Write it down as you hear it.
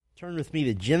Turn with me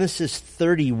to Genesis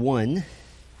 31.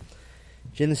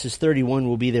 Genesis 31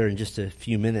 will be there in just a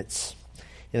few minutes.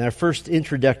 In our first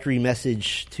introductory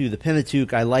message to the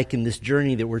Pentateuch, I liken this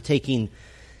journey that we're taking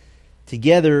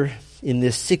together in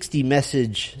this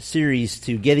 60-message series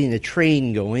to getting a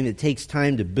train going. It takes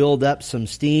time to build up some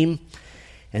steam,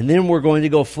 and then we're going to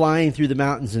go flying through the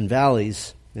mountains and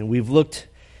valleys. And we've looked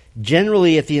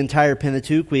generally at the entire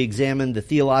Pentateuch. We examined the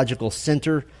theological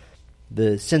center,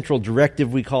 the central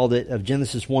directive, we called it, of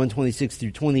Genesis 1, 26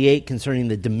 through 28, concerning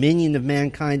the dominion of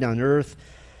mankind on earth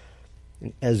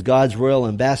as God's royal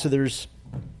ambassadors.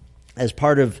 As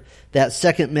part of that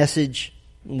second message,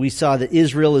 we saw that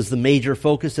Israel is the major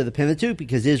focus of the Pentateuch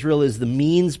because Israel is the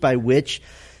means by which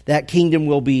that kingdom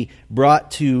will be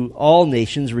brought to all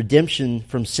nations, redemption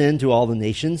from sin to all the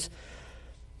nations.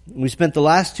 We spent the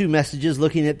last two messages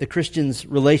looking at the Christian's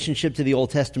relationship to the Old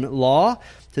Testament law,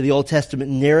 to the Old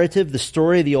Testament narrative, the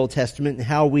story of the Old Testament, and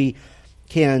how we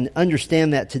can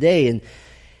understand that today. And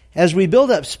as we build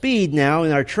up speed now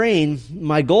in our train,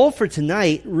 my goal for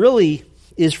tonight really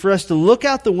is for us to look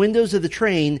out the windows of the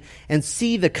train and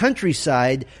see the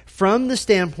countryside from the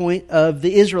standpoint of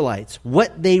the Israelites,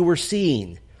 what they were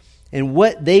seeing, and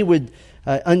what they would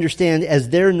understand as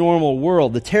their normal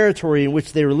world, the territory in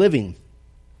which they were living.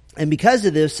 And because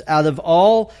of this, out of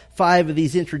all 5 of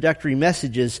these introductory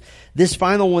messages, this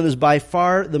final one is by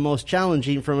far the most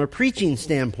challenging from a preaching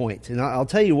standpoint. And I'll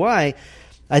tell you why.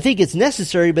 I think it's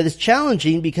necessary, but it's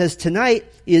challenging because tonight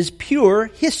is pure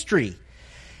history.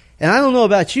 And I don't know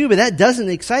about you, but that doesn't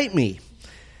excite me.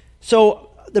 So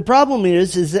the problem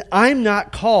is that I'm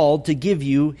not called to give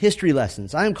you history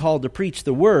lessons. I'm called to preach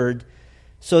the Word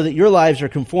so that your lives are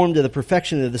conformed to the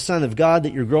perfection of the Son of God,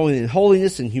 that you're growing in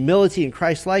holiness and humility and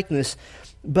Christ-likeness.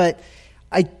 But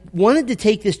I wanted to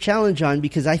take this challenge on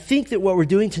because I think that what we're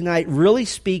doing tonight really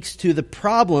speaks to the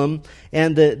problem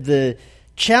and the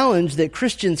challenge that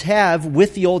Christians have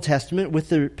with the Old Testament, with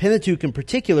the Pentateuch in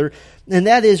particular, and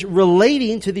that is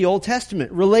relating to the Old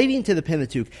Testament, relating to the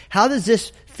Pentateuch. How does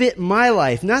this fit my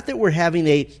life? Not that we're having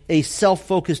a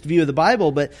self-focused view of the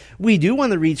Bible, but we do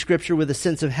want to read Scripture with a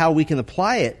sense of how we can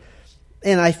apply it.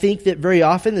 And I think that very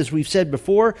often, as we've said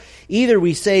before, either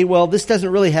we say, well, this doesn't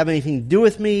really have anything to do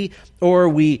with me, or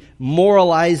we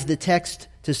moralize the text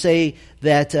to say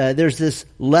that there's this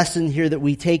lesson here that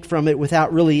we take from it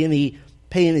without really any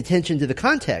paying attention to the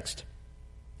context.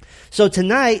 So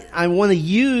tonight, I want to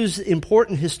use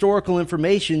important historical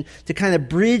information to kind of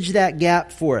bridge that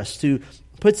gap for us, to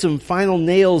put some final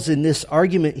nails in this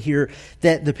argument here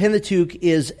that the Pentateuch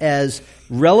is as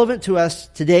relevant to us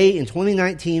today in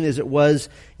 2019 as it was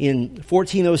in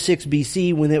 1406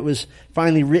 BC when it was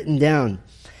finally written down.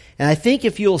 And I think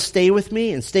if you'll stay with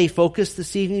me and stay focused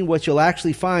this evening, what you'll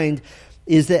actually find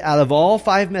is that out of all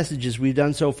 5 messages we've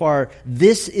done so far,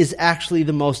 this is actually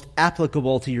the most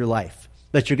applicable to your life.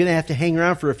 But you're going to have to hang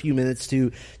around for a few minutes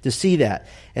to see that.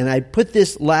 And I put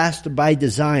this last by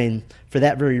design for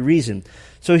that very reason.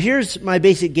 So here's my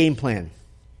basic game plan.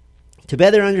 To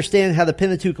better understand how the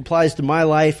Pentateuch applies to my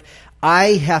life,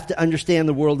 I have to understand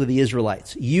the world of the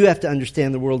Israelites. You have to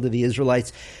understand the world of the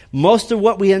Israelites. Most of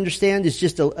what we understand is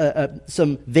just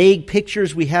some vague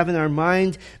pictures we have in our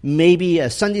mind. Maybe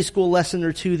a Sunday school lesson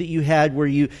or two that you had where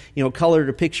you colored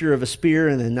a picture of a spear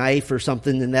and a knife or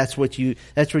something, and that's what you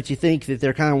think, that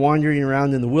they're kind of wandering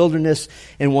around in the wilderness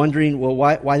and wondering, well,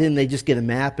 why didn't they just get a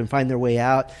map and find their way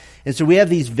out? And so we have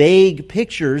these vague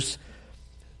pictures.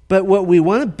 But what we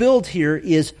want to build here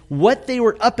is what they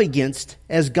were up against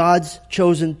as God's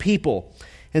chosen people.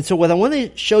 And so what I want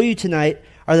to show you tonight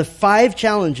are the 5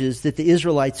 challenges that the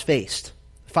Israelites faced.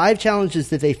 5 challenges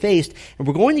that they faced, and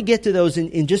we're going to get to those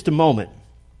in just a moment.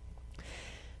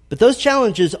 But those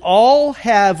challenges all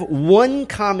have one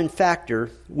common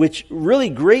factor which really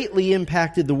greatly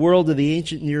impacted the world of the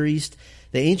ancient Near East,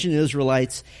 the ancient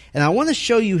Israelites. And I want to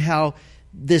show you how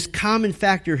this common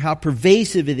factor, how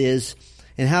pervasive it is,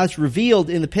 and how it's revealed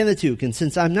in the Pentateuch. And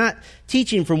since I'm not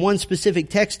teaching from one specific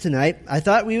text tonight, I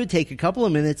thought we would take a couple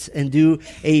of minutes and do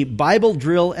a Bible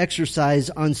drill exercise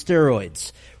on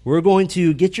steroids. We're going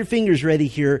to get your fingers ready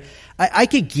here. I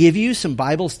could give you some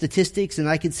Bible statistics, and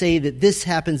I could say that this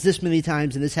happens this many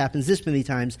times and this happens this many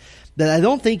times, but I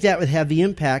don't think that would have the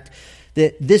impact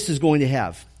that this is going to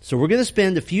have. So we're going to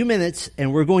spend a few minutes,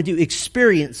 and we're going to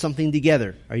experience something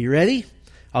together. Are you ready?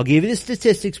 I'll give you the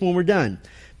statistics when we're done.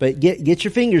 But get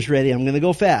your fingers ready. I'm going to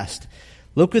go fast.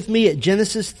 Look with me at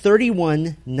Genesis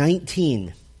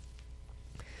 31:19.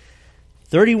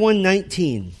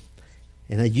 31:19.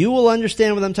 And you will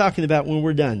understand what I'm talking about when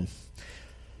we're done.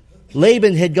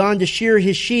 Laban had gone to shear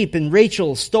his sheep, and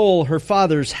Rachel stole her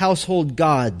father's household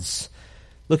gods.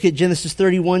 Look at Genesis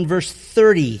 31, verse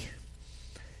 30.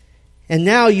 And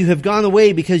now you have gone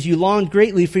away because you longed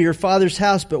greatly for your father's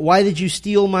house, but why did you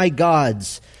steal my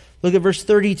gods? Look at verse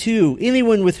 32.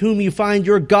 Anyone with whom you find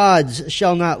your gods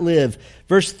shall not live.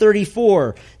 Verse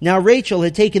 34. Now Rachel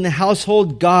had taken the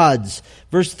household gods.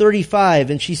 Verse 35.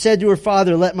 And she said to her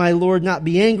father, let my Lord not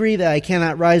be angry that I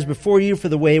cannot rise before you, for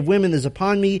the way of women is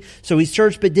upon me. So he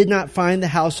searched but did not find the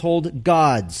household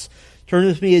gods. Turn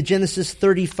with me to Genesis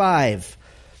 35.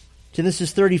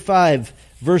 Genesis 35,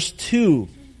 verse 2.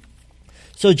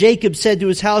 So Jacob said to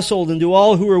his household and to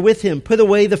all who were with him, put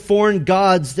away the foreign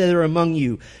gods that are among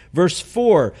you. Verse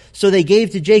 4. So they gave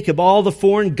to Jacob all the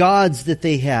foreign gods that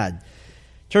they had.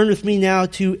 Turn with me now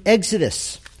to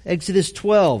Exodus. Exodus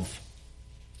 12.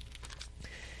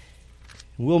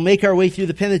 We'll make our way through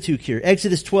the Pentateuch here.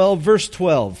 Exodus 12, verse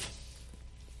 12.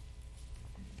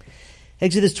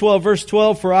 Exodus 12, verse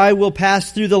 12, for I will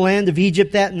pass through the land of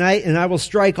Egypt that night, and I will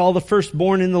strike all the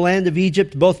firstborn in the land of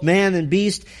Egypt, both man and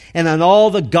beast, and on all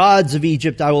the gods of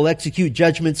Egypt I will execute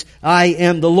judgments. I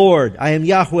am the Lord. I am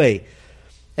Yahweh.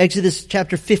 Exodus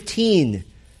chapter 15,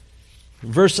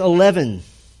 verse 11.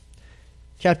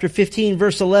 Chapter 15,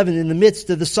 verse 11, in the midst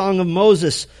of the song of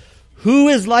Moses, who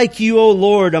is like you, O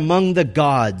Lord, among the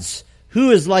gods?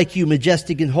 Who is like you,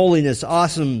 majestic in holiness,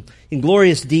 awesome in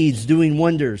glorious deeds, doing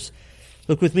wonders?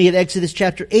 Look with me at Exodus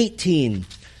chapter 18,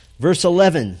 verse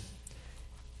 11.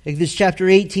 Exodus chapter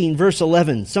 18, verse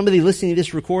 11. Somebody listening to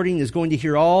this recording is going to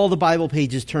hear all the Bible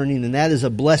pages turning, and that is a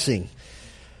blessing.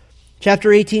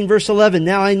 Chapter 18, verse 11.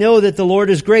 Now I know that the Lord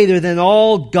is greater than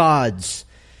all gods.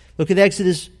 Look at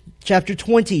Exodus chapter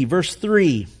 20, verse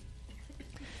 3.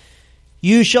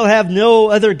 You shall have no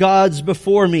other gods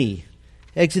before me.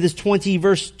 Exodus 20,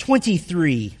 verse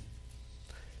 23.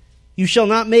 You shall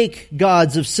not make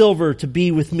gods of silver to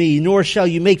be with me, nor shall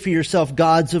you make for yourself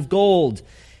gods of gold.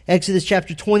 Exodus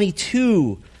chapter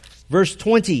 22, verse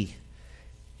 20.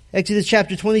 Exodus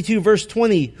chapter 22, verse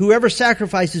 20. Whoever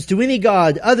sacrifices to any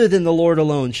god other than the Lord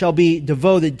alone shall be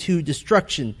devoted to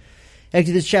destruction.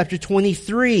 Exodus chapter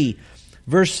 23,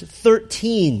 verse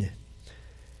 13.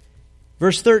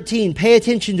 Verse 13, pay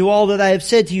attention to all that I have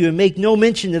said to you, and make no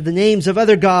mention of the names of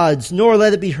other gods, nor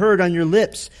let it be heard on your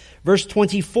lips. Verse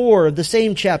 24 of the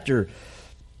same chapter,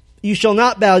 you shall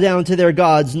not bow down to their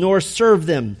gods, nor serve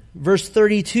them. Verse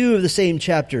 32 of the same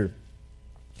chapter,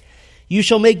 you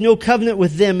shall make no covenant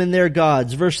with them and their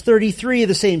gods. Verse 33 of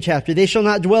the same chapter, they shall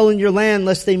not dwell in your land,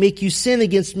 lest they make you sin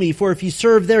against me. For if you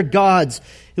serve their gods,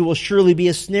 it will surely be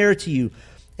a snare to you.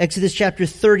 Exodus chapter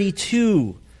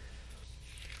 32.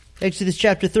 Exodus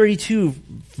chapter 32,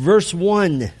 verse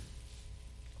 1.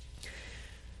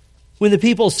 When the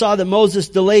people saw that Moses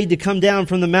delayed to come down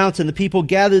from the mountain, the people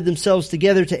gathered themselves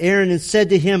together to Aaron and said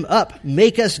to him, up,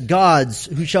 make us gods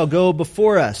who shall go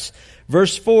before us.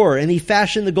 Verse 4, and he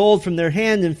fashioned the gold from their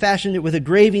hand and fashioned it with a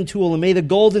graving tool and made a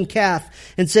golden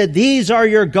calf and said, these are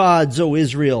your gods, O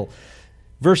Israel.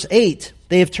 Verse 8,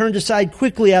 they have turned aside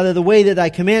quickly out of the way that I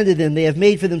commanded them. They have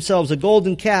made for themselves a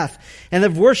golden calf and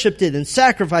have worshipped it and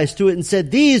sacrificed to it and said,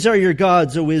 these are your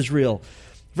gods, O Israel.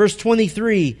 Verse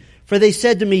 23, for they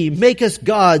said to me, make us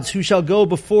gods who shall go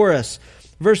before us.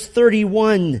 Verse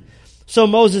 31, so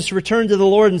Moses returned to the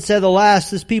Lord and said, alas,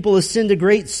 this people has sinned a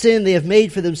great sin. They have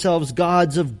made for themselves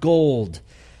gods of gold.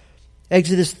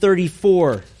 Exodus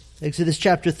 34, Exodus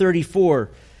chapter 34,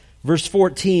 verse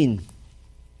 14.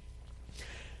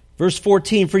 Verse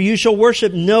 14, for you shall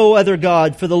worship no other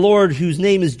God, for the Lord whose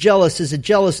name is jealous is a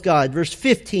jealous God. Verse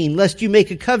 15, lest you make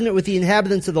a covenant with the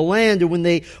inhabitants of the land, or when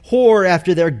they whore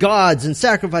after their gods and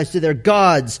sacrifice to their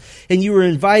gods, and you are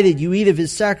invited, you eat of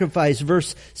his sacrifice.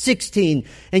 Verse 16,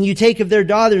 and you take of their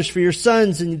daughters for your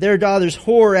sons, and their daughters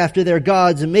whore after their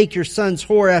gods, and make your sons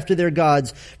whore after their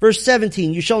gods. Verse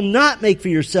 17, you shall not make for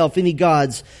yourself any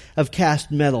gods of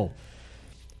cast metal.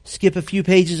 Skip a few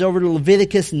pages over to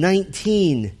Leviticus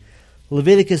 19.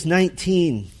 Leviticus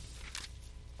 19.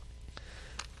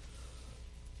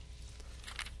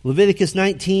 Leviticus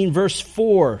 19, verse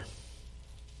 4.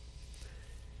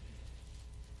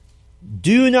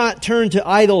 Do not turn to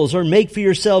idols or make for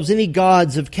yourselves any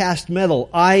gods of cast metal.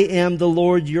 I am the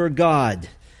Lord your God.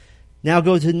 Now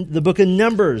go to the book of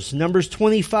Numbers, Numbers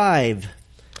 25.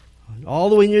 All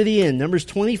the way near the end. Numbers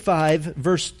 25,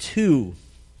 verse 2.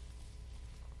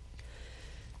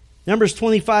 Numbers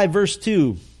 25, verse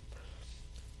 2.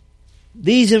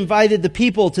 These invited the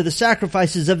people to the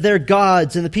sacrifices of their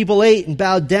gods, and the people ate and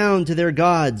bowed down to their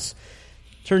gods.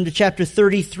 Turn to chapter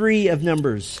 33 of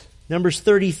Numbers. Numbers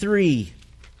 33,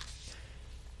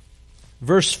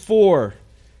 verse 4.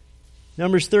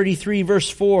 Numbers 33, verse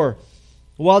 4.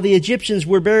 while the Egyptians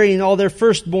were burying all their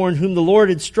firstborn, whom the Lord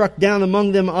had struck down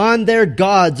among them, on their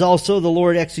gods also the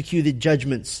Lord executed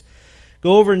judgments.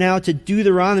 Go over now to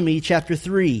Deuteronomy chapter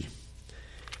 3.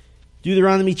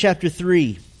 Deuteronomy chapter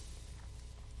 3.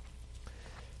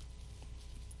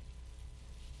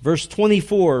 Verse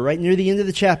 24, right near the end of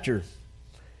the chapter.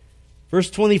 Verse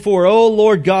 24, O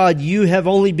Lord God, you have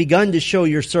only begun to show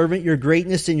your servant your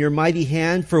greatness and your mighty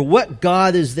hand. For what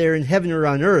God is there in heaven or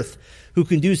on earth who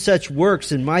can do such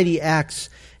works and mighty acts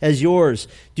as yours?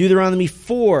 Deuteronomy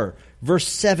 4, verse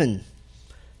 7.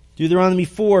 Deuteronomy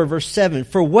 4, verse 7.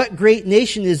 For what great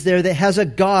nation is there that has a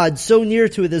God so near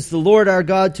to it as the Lord our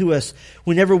God to us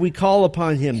whenever we call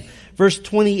upon him? Verse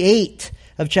 28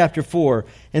 of chapter 4.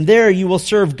 And there you will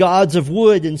serve gods of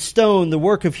wood and stone, the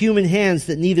work of human hands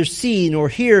that neither see, nor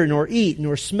hear, nor eat,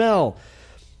 nor smell.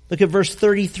 Look at verse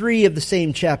 33 of the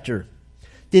same chapter.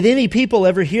 Did any people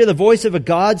ever hear the voice of a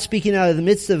God speaking out of the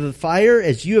midst of a fire,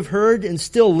 as you have heard and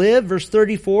still live? Verse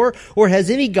 34. Or has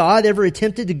any God ever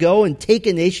attempted to go and take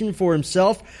a nation for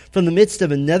himself from the midst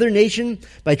of another nation,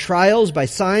 by trials, by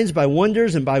signs, by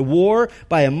wonders, and by war,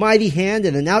 by a mighty hand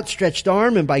and an outstretched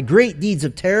arm, and by great deeds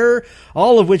of terror,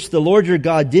 all of which the Lord your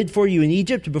God did for you in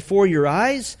Egypt before your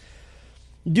eyes?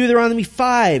 Deuteronomy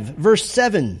 5, verse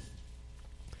 7.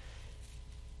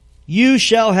 You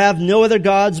shall have no other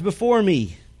gods before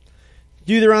me.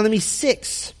 Deuteronomy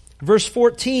 6, verse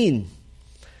 14.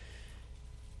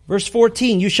 Verse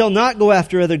 14, you shall not go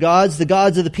after other gods, the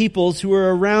gods of the peoples who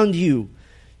are around you.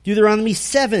 Deuteronomy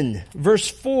 7, verse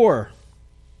 4.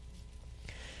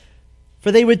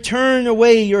 For they would turn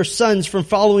away your sons from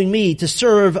following me to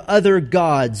serve other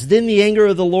gods. Then the anger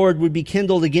of the Lord would be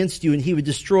kindled against you, and he would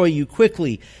destroy you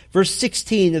quickly. Verse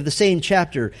 16 of the same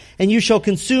chapter. And you shall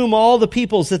consume all the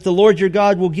peoples that the Lord your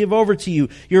God will give over to you.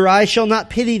 Your eyes shall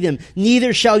not pity them,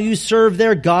 neither shall you serve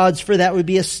their gods, for that would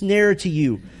be a snare to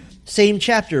you. Same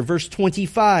chapter, verse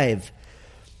 25.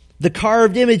 The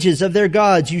carved images of their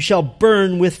gods you shall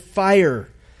burn with fire.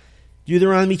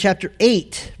 Deuteronomy chapter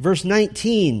 8, verse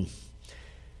 19.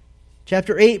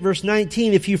 Chapter 8, verse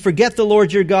 19, if you forget the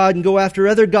Lord your God and go after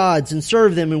other gods and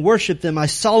serve them and worship them, I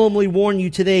solemnly warn you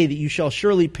today that you shall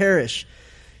surely perish.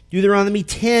 Deuteronomy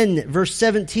 10, verse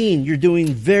 17, you're doing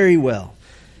very well.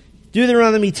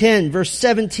 Deuteronomy 10, verse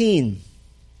 17.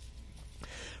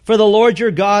 For the Lord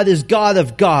your God is God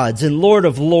of gods and Lord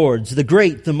of lords, the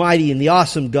great, the mighty, and the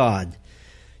awesome God.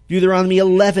 Deuteronomy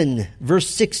 11, verse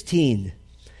 16.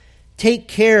 Take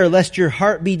care lest your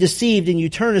heart be deceived and you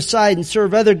turn aside and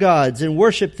serve other gods and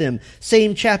worship them.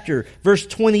 Same chapter, verse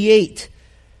 28.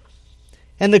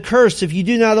 And the curse, if you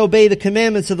do not obey the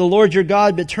commandments of the Lord your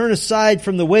God, but turn aside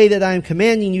from the way that I am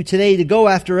commanding you today to go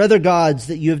after other gods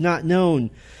that you have not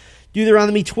known.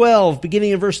 Deuteronomy 12,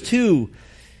 beginning in verse 2.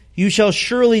 You shall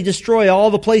surely destroy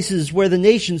all the places where the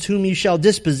nations whom you shall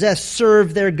dispossess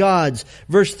serve their gods.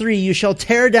 Verse 3, you shall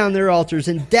tear down their altars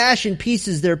and dash in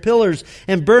pieces their pillars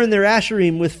and burn their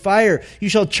asherim with fire. You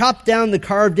shall chop down the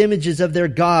carved images of their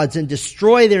gods and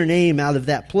destroy their name out of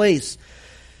that place.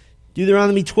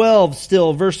 Deuteronomy 12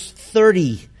 still, verse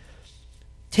 30.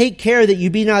 Take care that you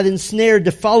be not ensnared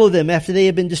to follow them after they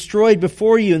have been destroyed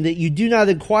before you, and that you do not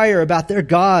inquire about their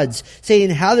gods, saying,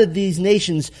 how did these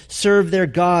nations serve their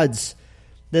gods,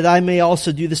 that I may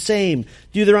also do the same?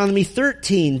 Deuteronomy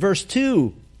 13, verse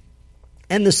 2.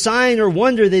 And the sign or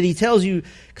wonder that he tells you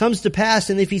comes to pass,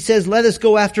 and if he says, let us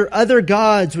go after other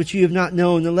gods which you have not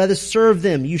known, and let us serve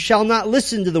them, you shall not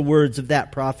listen to the words of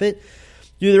that prophet.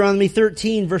 Deuteronomy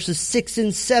 13, verses 6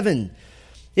 and 7.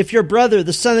 If your brother,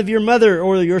 the son of your mother,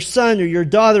 or your son, or your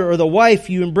daughter, or the wife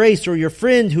you embrace, or your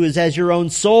friend who is as your own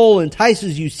soul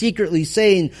entices you secretly,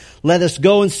 saying, let us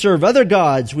go and serve other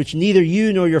gods, which neither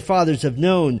you nor your fathers have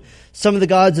known, some of the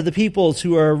gods of the peoples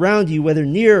who are around you, whether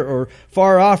near or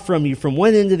far off from you, from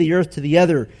one end of the earth to the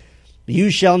other, you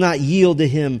shall not yield to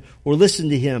him or listen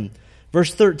to him.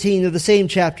 Verse 13 of the same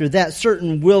chapter, that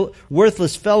certain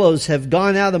worthless fellows have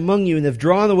gone out among you and have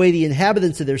drawn away the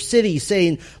inhabitants of their city,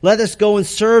 saying, let us go and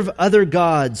serve other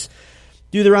gods.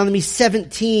 Deuteronomy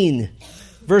 17,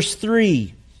 verse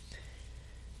 3.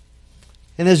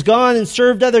 And has gone and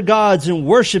served other gods and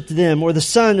worshipped them, or the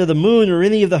sun, or the moon, or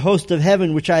any of the host of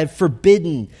heaven, which I have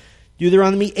forbidden.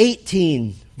 Deuteronomy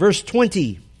 18, verse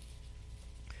 20.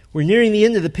 We're nearing the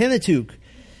end of the Pentateuch.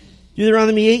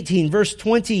 Deuteronomy 18, verse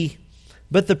 20.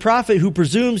 But the prophet who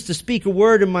presumes to speak a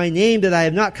word in my name that I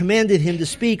have not commanded him to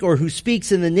speak, or who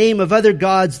speaks in the name of other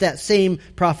gods, that same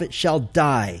prophet shall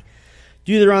die.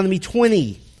 Deuteronomy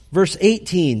 20, verse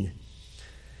 18.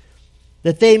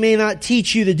 That they may not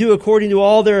teach you to do according to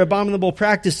all their abominable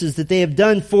practices that they have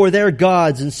done for their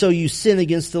gods, and so you sin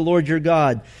against the Lord your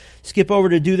God. Skip over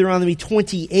to Deuteronomy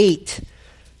 28,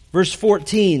 verse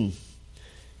 14.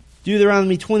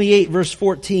 Deuteronomy 28, verse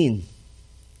 14.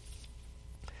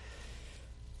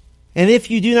 And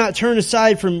if you do not turn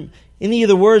aside from any of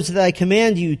the words that I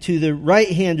command you to the right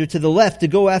hand or to the left to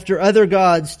go after other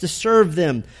gods to serve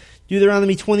them.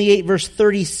 Deuteronomy 28, verse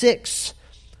 36.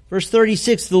 Verse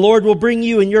 36, the Lord will bring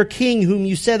you and your king whom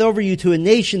you set over you to a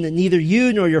nation that neither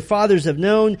you nor your fathers have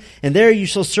known, and there you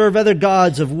shall serve other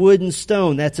gods of wood and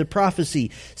stone. That's a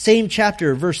prophecy. Same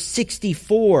chapter, verse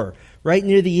 64, right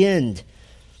near the end.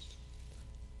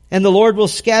 And the Lord will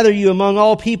scatter you among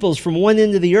all peoples from one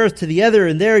end of the earth to the other,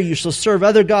 and there you shall serve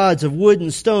other gods of wood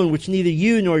and stone, which neither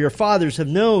you nor your fathers have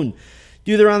known.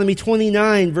 Deuteronomy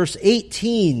 29, verse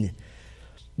 18.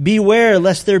 Beware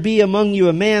lest there be among you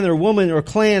a man or woman or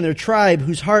clan or tribe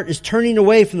whose heart is turning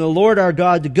away from the Lord our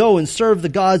God to go and serve the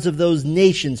gods of those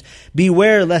nations.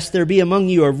 Beware lest there be among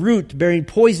you a root bearing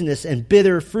poisonous and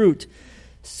bitter fruit.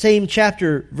 Same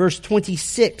chapter, verse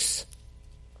 26.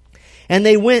 And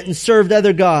they went and served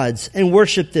other gods and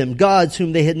worshipped them, gods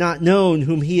whom they had not known,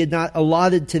 whom he had not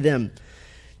allotted to them.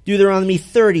 Deuteronomy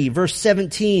 30, verse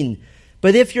 17.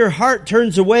 But if your heart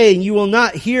turns away and you will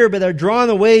not hear but are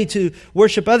drawn away to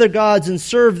worship other gods and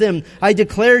serve them, I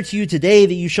declare to you today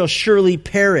that you shall surely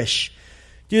perish.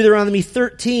 Deuteronomy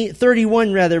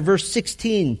 31, verse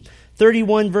 16.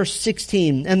 31, verse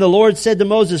 16. And the Lord said to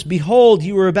Moses, behold,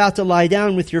 you are about to lie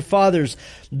down with your fathers.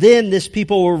 Then this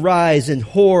people will rise and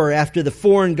whore after the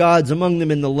foreign gods among them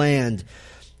in the land.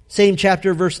 Same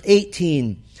chapter, verse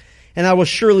 18. And I will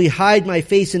surely hide my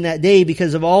face in that day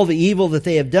because of all the evil that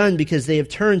they have done, because they have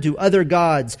turned to other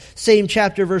gods. Same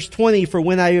chapter, verse 20. For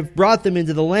when I have brought them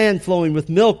into the land flowing with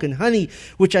milk and honey,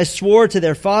 which I swore to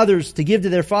their fathers, to give to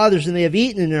their fathers, and they have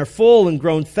eaten and are full and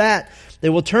grown fat, they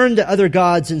will turn to other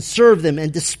gods and serve them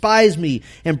and despise me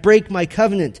and break my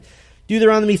covenant.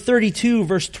 Deuteronomy 32,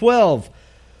 verse 12.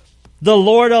 The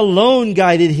Lord alone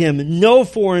guided him. No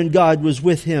foreign god was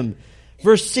with him.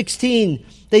 Verse 16.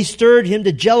 They stirred him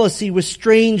to jealousy with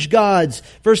strange gods.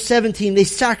 Verse 17, they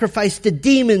sacrificed to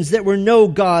demons that were no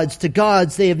gods, to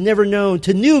gods they have never known,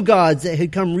 to new gods that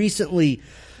had come recently.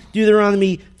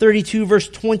 Deuteronomy 32, verse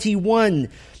 21,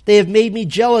 they have made me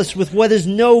jealous with what is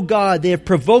no God. They have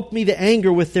provoked me to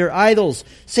anger with their idols.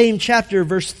 Same chapter,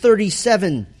 verse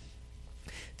 37.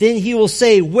 Then he will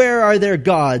say, where are their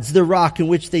gods, the rock in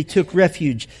which they took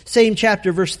refuge? Same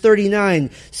chapter, verse 39.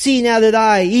 See now that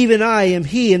I, even I, am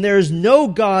he, and there is no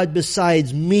God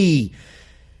besides me.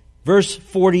 Verse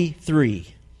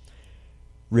 43.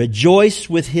 Rejoice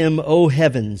with him, O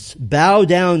heavens. Bow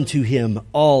down to him,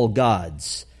 all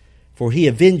gods. For he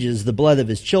avenges the blood of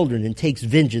his children and takes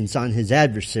vengeance on his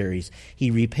adversaries. He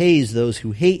repays those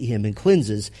who hate him and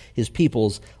cleanses his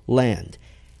people's land.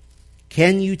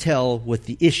 Can you tell what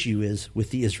the issue is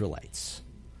with the Israelites?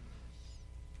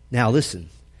 Now listen,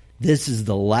 this is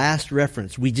the last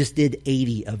reference. We just did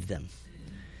 80 of them.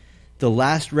 The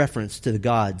last reference to the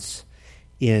gods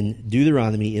in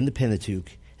Deuteronomy, in the Pentateuch,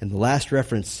 and the last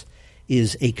reference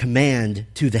is a command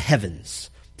to the heavens,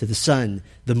 to the sun,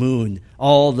 the moon,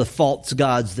 all the false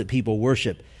gods that people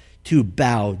worship, to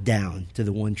bow down to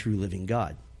the one true living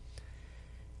God.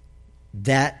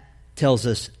 That tells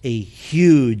us a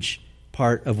huge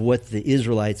part of what the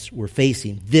Israelites were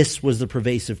facing. This was the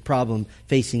pervasive problem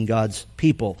facing God's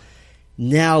people.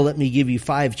 Now let me give you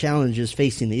 5 challenges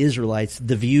facing the Israelites,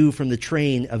 the view from the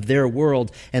train of their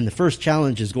world. And the first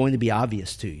challenge is going to be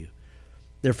obvious to you.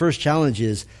 Their first challenge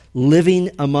is living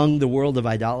among the world of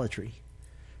idolatry.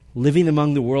 Living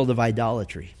among the world of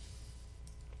idolatry.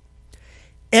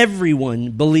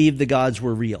 Everyone believed the gods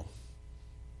were real.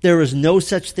 There was no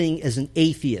such thing as an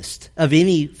atheist of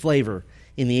any flavor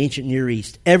in the ancient Near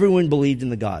East. Everyone believed in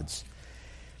the gods.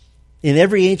 In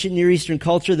every ancient Near Eastern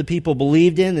culture, the people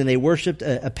believed in and they worshipped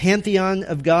a pantheon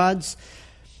of gods.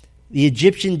 The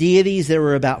Egyptian deities, there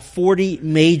were about 40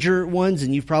 major ones,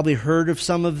 and you've probably heard of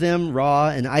some of them,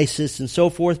 Ra and Isis and so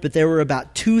forth, but there were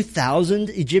about 2,000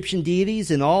 Egyptian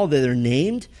deities in all that are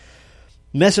named.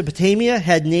 Mesopotamia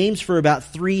had names for about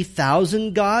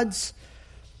 3,000 gods.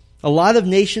 A lot of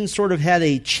nations sort of had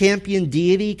a champion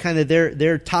deity, kind of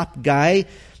their top guy,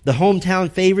 the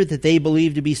hometown favorite that they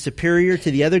believed to be superior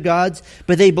to the other gods,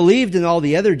 but they believed in all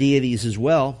the other deities as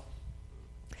well.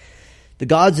 The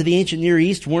gods of the ancient Near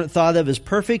East weren't thought of as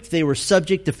perfect. They were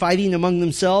subject to fighting among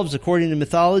themselves according to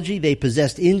mythology. They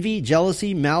possessed envy,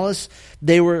 jealousy, malice.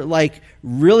 They were like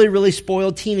really, really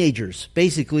spoiled teenagers,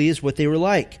 basically is what they were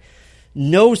like.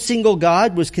 No single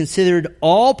god was considered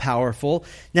all-powerful.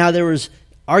 Now there was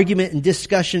argument and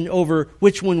discussion over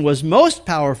which one was most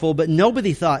powerful, but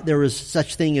nobody thought there was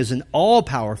such thing as an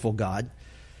all-powerful God.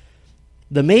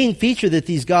 The main feature that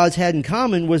these gods had in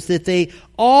common was that they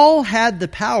all had the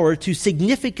power to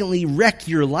significantly wreck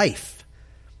your life.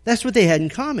 That's what they had in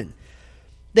common.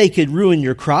 They could ruin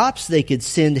your crops. They could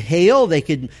send hail. They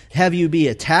could have you be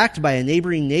attacked by a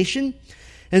neighboring nation.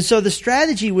 And so the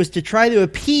strategy was to try to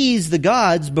appease the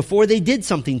gods before they did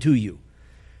something to you.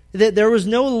 That there was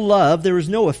no love. There was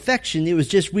no affection. It was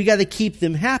just, we got to keep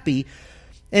them happy.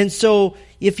 And so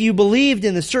if you believed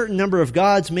in a certain number of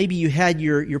gods, maybe you had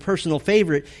your personal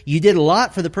favorite. You did a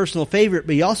lot for the personal favorite,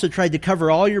 but you also tried to cover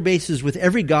all your bases with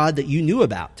every god that you knew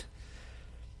about.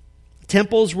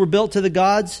 Temples were built to the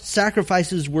gods.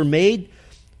 Sacrifices were made.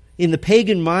 In the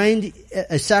pagan mind,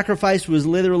 a sacrifice was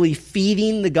literally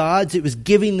feeding the gods. It was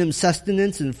giving them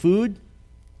sustenance and food.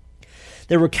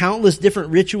 There were countless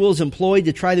different rituals employed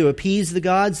to try to appease the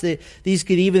gods. These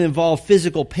could even involve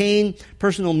physical pain,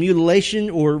 personal mutilation,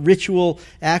 or ritual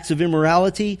acts of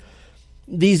immorality.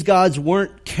 These gods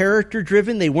weren't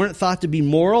character-driven. They weren't thought to be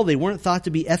moral. They weren't thought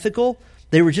to be ethical.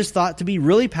 They were just thought to be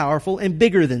really powerful and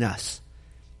bigger than us.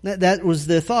 That was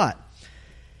the thought.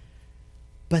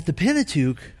 But the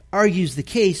Pentateuch argues the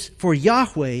case for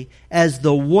Yahweh as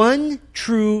the one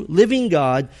true living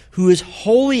God who is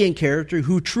holy in character,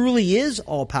 who truly is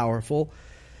all-powerful.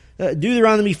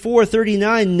 Deuteronomy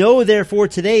 4:39, know therefore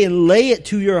today and lay it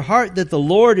to your heart that the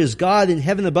Lord is God in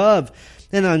heaven above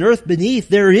and on earth beneath.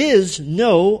 There is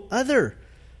no other.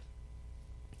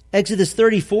 Exodus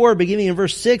 34, beginning in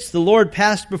verse 6, the Lord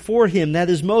passed before him, that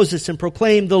is Moses, and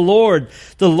proclaimed, the Lord,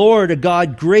 a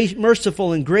God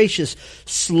merciful and gracious,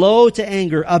 slow to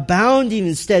anger, abounding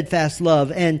in steadfast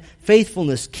love and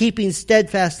faithfulness, keeping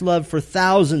steadfast love for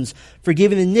thousands,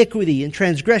 forgiving iniquity and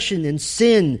transgression and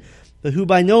sin, but who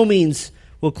by no means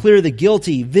will clear the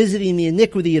guilty, visiting the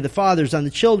iniquity of the fathers on the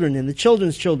children and the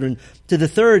children's children to the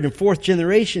third and fourth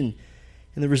generation.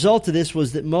 And the result of this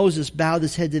was that Moses bowed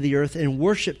his head to the earth and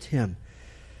worshipped him.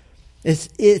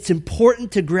 It's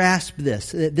important to grasp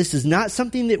this. This is not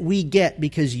something that we get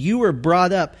because you were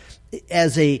brought up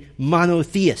as a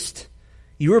monotheist.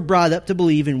 You were brought up to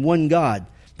believe in one God.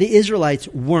 The Israelites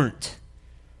weren't.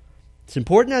 It's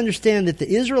important to understand that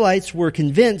the Israelites were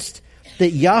convinced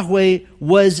that Yahweh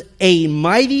was a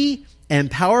mighty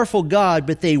and powerful God,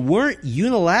 but they weren't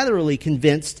unilaterally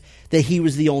convinced that he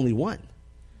was the only one.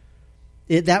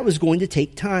 That was going to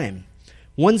take time.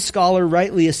 One scholar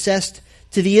rightly assessed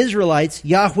to the Israelites,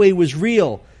 Yahweh was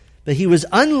real, but he was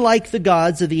unlike the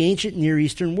gods of the ancient Near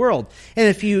Eastern world. And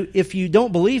if you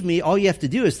don't believe me, all you have to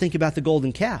do is think about the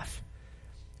golden calf.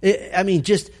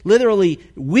 Just literally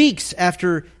weeks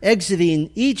after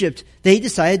exiting Egypt, they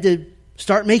decided to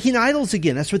start making idols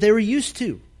again. That's what they were used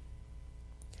to.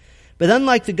 But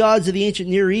unlike the gods of the ancient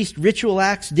Near East, ritual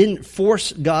acts didn't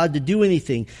force God to do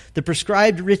anything. The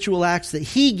prescribed ritual acts that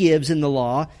he gives in the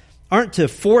law aren't to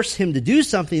force him to do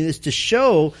something. It's to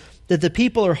show that the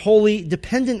people are wholly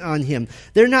dependent on him.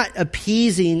 They're not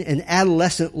appeasing an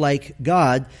adolescent like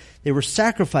God. They were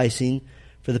sacrificing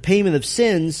for the payment of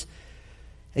sins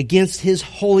against his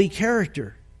holy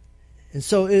character. And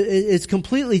so it's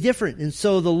completely different. And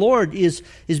so the Lord is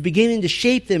beginning to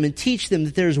shape them and teach them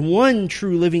that there's one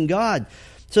true living God.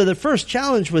 So the first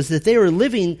challenge was that they were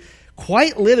living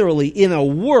quite literally in a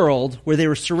world where they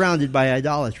were surrounded by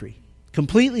idolatry.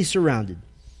 Completely surrounded.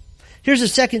 Here's a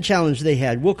second challenge they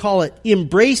had. We'll call it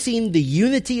embracing the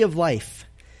unity of life.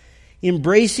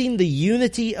 Embracing the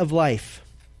unity of life.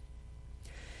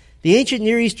 The ancient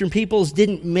Near Eastern peoples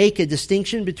didn't make a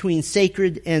distinction between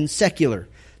sacred and secular.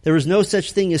 There was no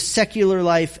such thing as secular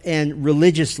life and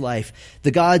religious life. The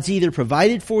gods either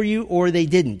provided for you or they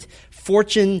didn't.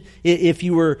 Fortune, if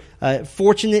you were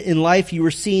fortunate in life, you were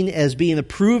seen as being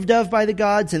approved of by the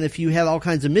gods. And if you had all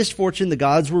kinds of misfortune, the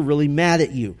gods were really mad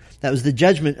at you. That was the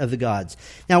judgment of the gods.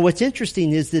 Now, what's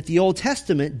interesting is that the Old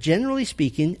Testament, generally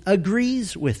speaking,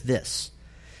 agrees with this.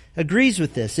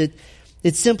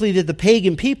 It's simply that the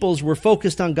pagan peoples were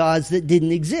focused on gods that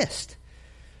didn't exist.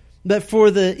 But for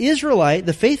the Israelite,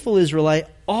 the faithful Israelite,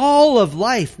 all of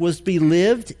life was to be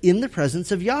lived in the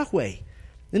presence of Yahweh,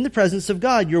 in the presence of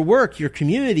God. Your work, your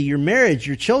community, your marriage,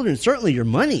 your children, certainly your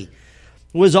money,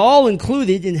 was all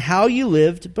included in how you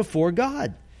lived before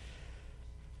God.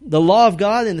 The law of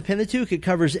God in the Pentateuch, it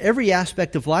covers every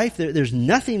aspect of life. There's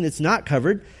nothing that's not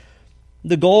covered.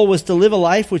 The goal was to live a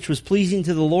life which was pleasing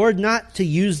to the Lord, not to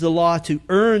use the law to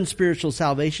earn spiritual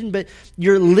salvation, but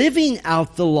you're living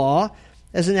out the law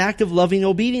as an act of loving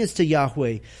obedience to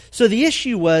Yahweh. So the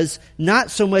issue was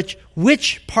not so much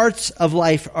which parts of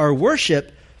life are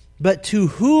worship, but to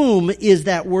whom is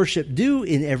that worship due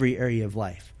in every area of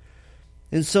life.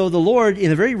 And so the Lord,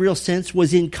 in a very real sense,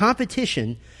 was in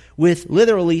competition with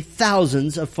literally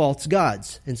thousands of false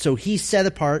gods. And so he set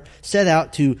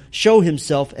out to show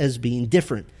himself as being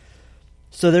different.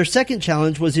 So their second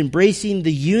challenge was embracing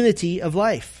the unity of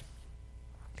life.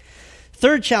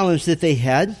 Third challenge that they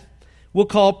had, we'll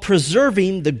call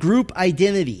preserving the group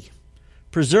identity.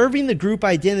 Preserving the group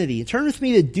identity. Turn with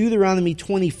me to Deuteronomy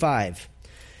 25.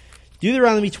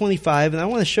 Deuteronomy 25, and I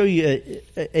want to show you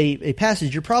a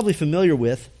passage you're probably familiar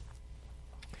with.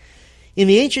 In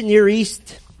the ancient Near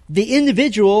East, the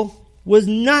individual was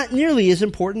not nearly as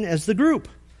important as the group.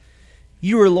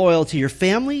 You were loyal to your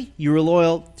family, you were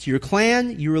loyal to your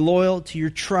clan, you were loyal to your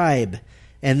tribe,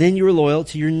 and then you were loyal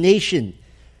to your nation.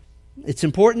 It's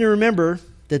important to remember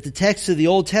that the texts of the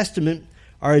Old Testament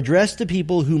are addressed to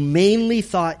people who mainly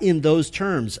thought in those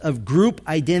terms of group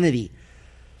identity.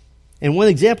 And one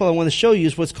example I want to show you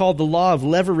is what's called the law of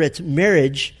levirate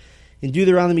marriage in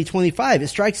Deuteronomy 25. It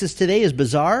strikes us today as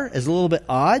bizarre, as a little bit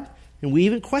odd, and we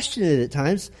even question it at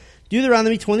times.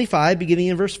 Deuteronomy 25, beginning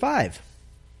in verse 5.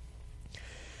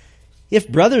 If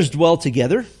brothers dwell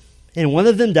together, and one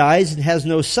of them dies and has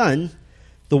no son,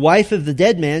 the wife of the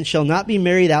dead man shall not be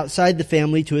married outside the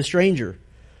family to a stranger.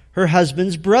 Her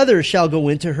husband's brother shall go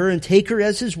into her and take her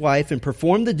as his wife and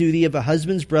perform the duty of a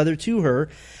husband's brother to her,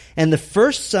 and the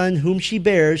first son whom she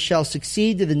bears shall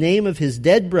succeed to the name of his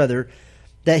dead brother,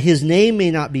 that his name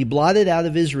may not be blotted out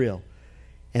of Israel.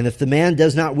 And if the man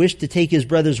does not wish to take his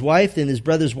brother's wife, then his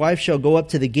brother's wife shall go up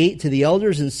to the gate to the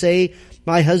elders and say,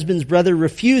 my husband's brother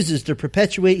refuses to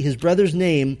perpetuate his brother's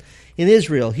name in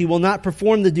Israel. He will not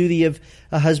perform the duty of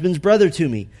a husband's brother to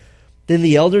me. Then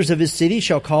the elders of his city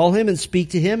shall call him and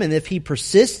speak to him, and if he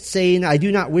persists, saying, I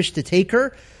do not wish to take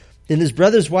her, then his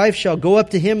brother's wife shall go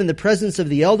up to him in the presence of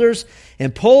the elders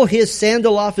and pull his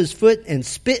sandal off his foot and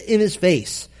spit in his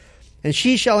face. And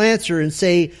she shall answer and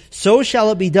say, so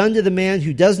shall it be done to the man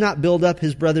who does not build up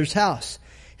his brother's house.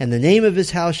 And the name of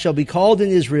his house shall be called in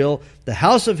Israel, the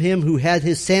house of him who had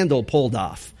his sandal pulled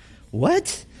off.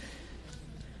 What?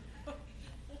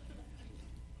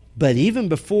 But even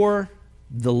before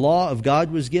the law of God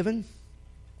was given,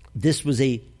 this was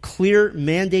a clear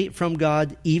mandate from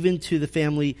God, even to the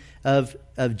family of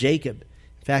Jacob.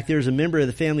 In fact, there was a member of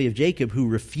the family of Jacob who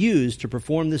refused to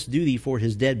perform this duty for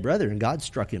his dead brother, and God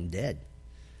struck him dead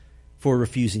for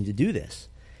refusing to do this.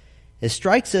 It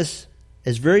strikes us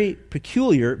as very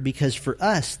peculiar because for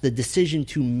us, the decision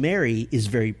to marry is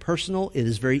very personal, it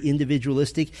is very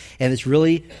individualistic, and it's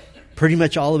really pretty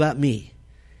much all about me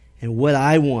and what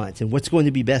I want and what's going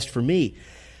to be best for me.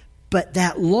 But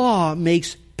that law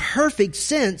makes perfect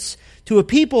sense to a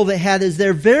people that had as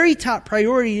their very top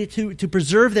priority to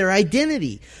preserve their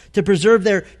identity, to preserve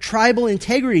their tribal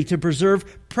integrity, to preserve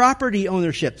property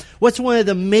ownership. What's one of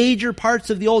the major parts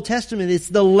of the Old Testament? It's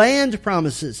the land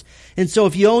promises. And so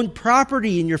if you owned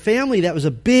property in your family, that was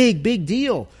a big, big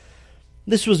deal.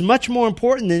 This was much more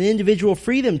important than individual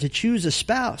freedom to choose a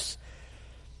spouse.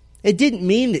 It didn't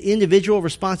mean that individual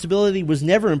responsibility was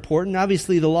never important.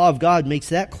 Obviously, the law of God makes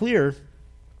that clear.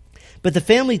 But the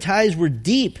family ties were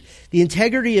deep. The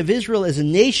integrity of Israel as a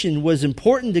nation was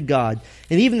important to God.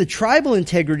 And even the tribal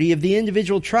integrity of the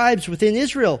individual tribes within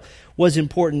Israel was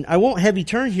important. I won't have you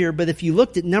turn here, but if you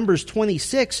looked at Numbers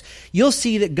 26, you'll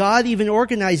see that God even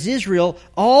organized Israel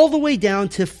all the way down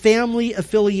to family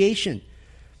affiliation.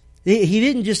 He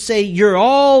didn't just say, you're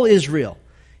all Israel.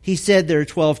 He said there are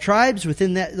 12 tribes.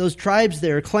 Within those tribes,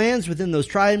 there are clans. Within those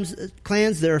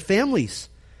clans, there are families.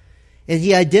 And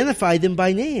he identified them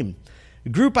by name.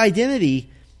 Group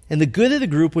identity and the good of the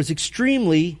group was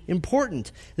extremely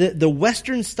important. The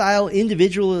Western-style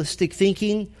individualistic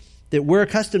thinking that we're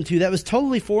accustomed to, that was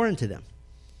totally foreign to them.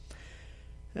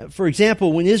 For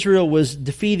example, when Israel was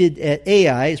defeated at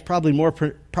Ai, it's probably more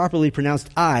properly pronounced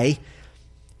Ai,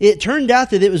 it turned out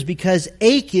that it was because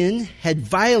Achan had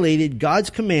violated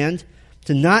God's command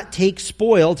to not take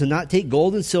spoil, to not take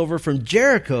gold and silver from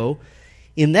Jericho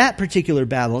in that particular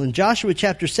battle. And Joshua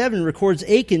chapter 7 records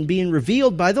Achan being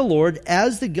revealed by the Lord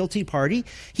as the guilty party.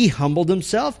 He humbled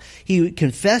himself. He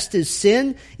confessed his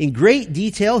sin in great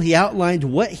detail. He outlined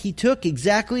what he took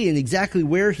exactly and exactly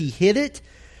where he hid it.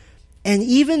 And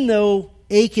even though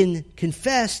Achan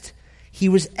confessed, he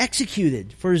was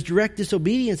executed for his direct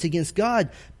disobedience against God.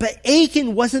 But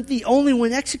Achan wasn't the only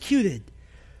one executed.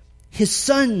 His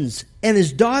sons and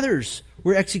his daughters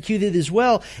were executed as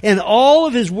well. And all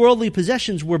of his worldly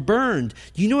possessions were burned.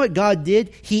 Do you know what God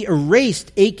did? He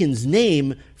erased Achan's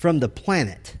name from the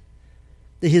planet.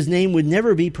 That his name would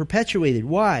never be perpetuated.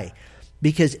 Why?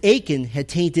 Because Achan had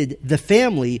tainted the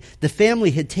family. The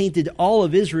family had tainted all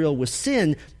of Israel with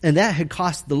sin. And that had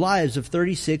cost the lives of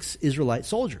 36 Israelite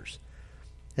soldiers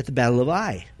at the Battle of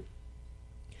Ai.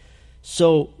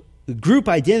 So group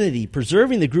identity,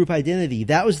 preserving the group identity,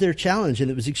 that was their challenge,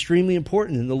 and it was extremely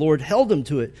important, and the Lord held them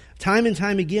to it time and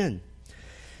time again.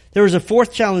 There was a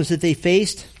fourth challenge that they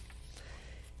faced,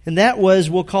 and that was,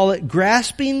 we'll call it,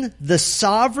 grasping the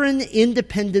sovereign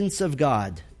independence of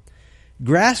God.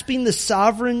 Grasping the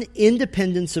sovereign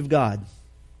independence of God.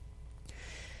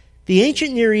 The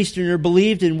ancient Near Easterner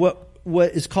believed in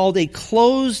what is called a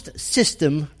closed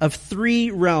system of three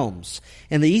realms.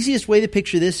 And the easiest way to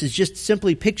picture this is just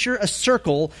simply picture a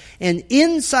circle, and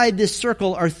inside this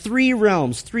circle are three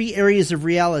realms, three areas of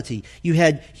reality. You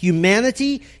had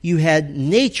humanity, you had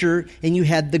nature, and you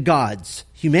had the gods.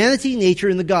 Humanity, nature,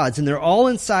 and the gods. And they're all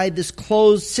inside this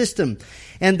closed system.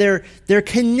 And they're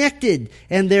connected,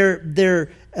 and they're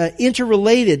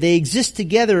interrelated. They exist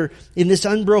together in this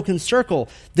unbroken circle.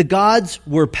 The gods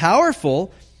were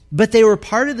powerful, but they were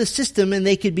part of the system, and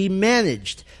they could be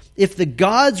managed. If the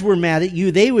gods were mad at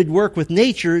you, they would work with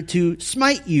nature to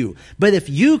smite you. But if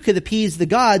you could appease the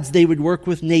gods, they would work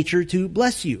with nature to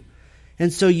bless you.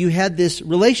 And so you had this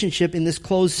relationship in this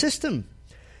closed system.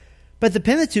 But the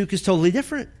Pentateuch is totally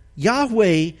different.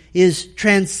 Yahweh is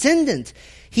transcendent.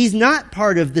 He's not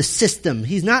part of the system.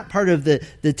 He's not part of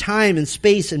the time and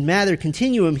space and matter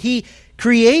continuum. He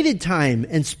created time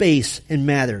and space and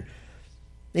matter.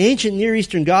 The ancient Near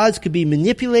Eastern gods could be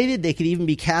manipulated. They could even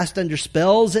be cast under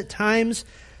spells at times.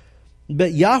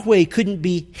 But Yahweh couldn't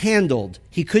be handled.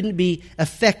 He couldn't be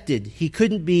affected. He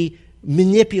couldn't be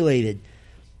manipulated.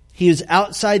 He is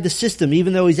outside the system,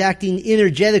 even though he's acting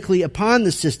energetically upon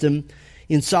the system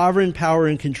in sovereign power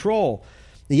and control.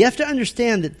 Now, you have to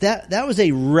understand that was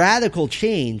a radical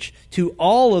change to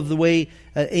all of the way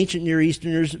ancient Near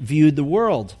Easterners viewed the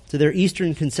world, to their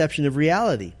Eastern conception of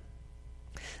reality.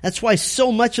 That's why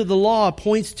so much of the law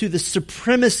points to the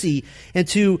supremacy and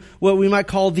to what we might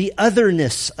call the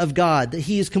otherness of God, that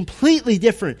he is completely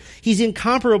different. He's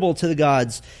incomparable to the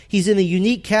gods. He's in a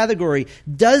unique category.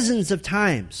 Dozens of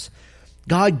times,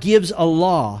 God gives a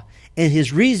law, and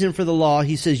his reason for the law,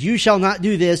 he says, "You shall not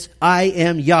do this, I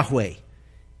am Yahweh."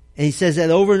 And he says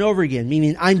that over and over again,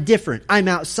 meaning I'm different. I'm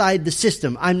outside the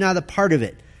system. I'm not a part of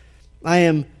it. I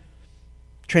am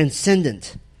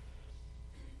transcendent.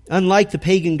 Unlike the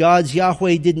pagan gods,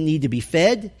 Yahweh didn't need to be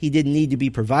fed. He didn't need to be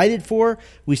provided for.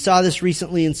 We saw this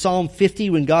recently in Psalm 50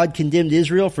 when God condemned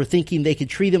Israel for thinking they could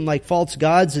treat him like false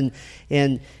gods. And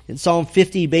in Psalm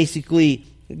 50, basically,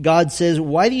 God says,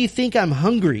 "Why do you think I'm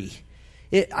hungry?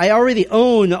 I already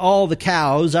own all the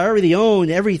cows. I already own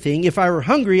everything. If I were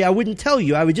hungry, I wouldn't tell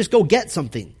you. I would just go get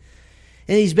something."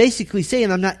 And he's basically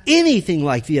saying, I'm not anything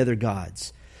like the other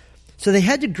gods. So they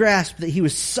had to grasp that he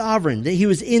was sovereign, that he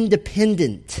was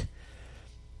independent.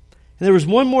 And there was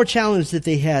one more challenge that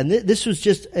they had. And this was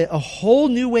just a whole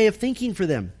new way of thinking for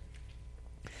them.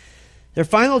 Their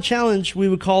final challenge we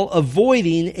would call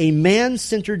avoiding a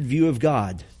man-centered view of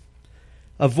God.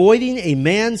 Avoiding a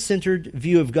man-centered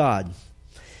view of God.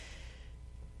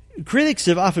 Critics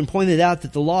have often pointed out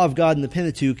that the law of God in the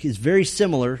Pentateuch is very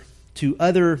similar to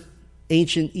other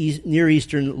ancient Near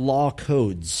Eastern law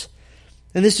codes.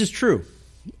 And this is true.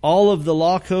 All of the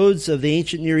law codes of the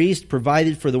ancient Near East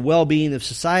provided for the well-being of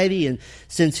society, and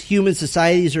since human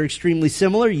societies are extremely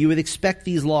similar, you would expect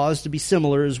these laws to be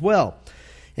similar as well.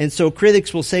 And so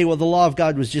critics will say, well, the law of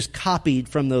God was just copied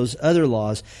from those other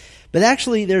laws. But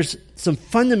actually, there's some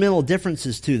fundamental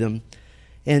differences to them.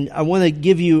 And I want to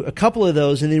give you a couple of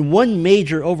those, and then one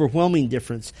major overwhelming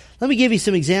difference. Let me give you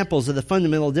some examples of the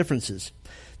fundamental differences.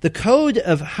 The Code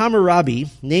of Hammurabi,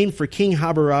 named for King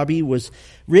Hammurabi, was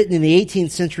written in the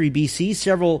 18th century BC,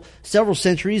 several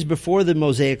centuries before the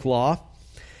Mosaic Law.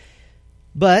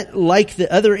 But like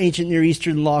the other ancient Near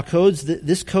Eastern law codes,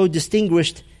 this code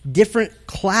distinguished different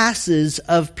classes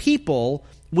of people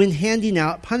when handing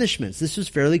out punishments. This was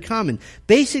fairly common.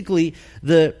 Basically,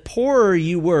 the poorer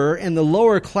you were and the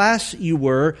lower class you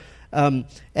were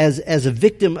as a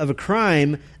victim of a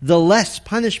crime, the less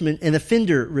punishment an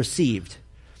offender received.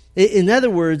 In other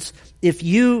words, if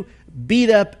you beat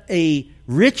up a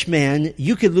rich man,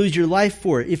 you could lose your life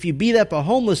for it. If you beat up a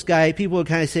homeless guy, people would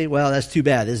kind of say, well, that's too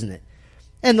bad, isn't it?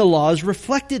 And the laws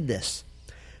reflected this.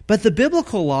 But the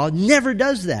biblical law never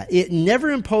does that. It never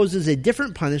imposes a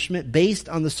different punishment based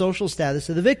on the social status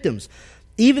of the victims,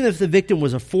 even if the victim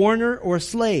was a foreigner or a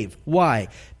slave. Why?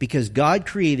 Because God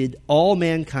created all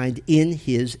mankind in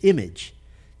his image.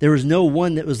 There was no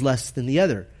one that was less than the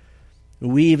other.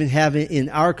 We even have it in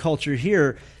our culture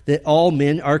here that all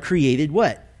men are created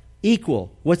what?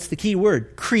 Equal. What's the key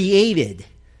word? Created.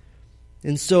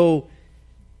 And so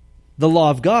the law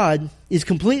of God is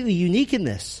completely unique in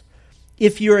this.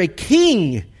 If you're a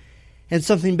king and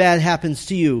something bad happens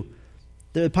to you,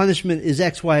 the punishment is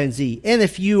X, Y, and Z. And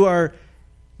if you are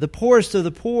the poorest of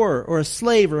the poor, or a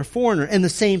slave, or a foreigner, and the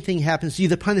same thing happens to you,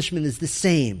 the punishment is the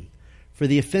same for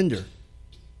the offender.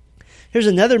 Here's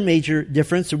another major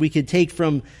difference that we could take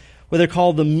from what are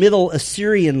called the Middle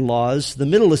Assyrian laws. The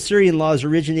Middle Assyrian laws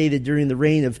originated during the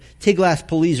reign of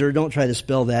Tiglath-Pileser. Don't try to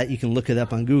spell that. You can look it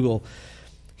up on Google.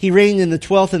 He reigned in the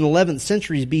 12th and 11th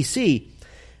centuries BC.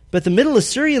 But the Middle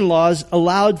Assyrian laws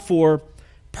allowed for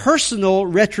personal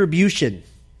retribution.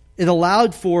 It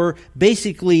allowed for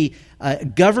basically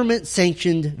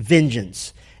government-sanctioned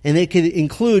vengeance. And it could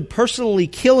include personally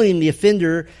killing the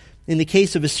offender in the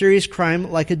case of a serious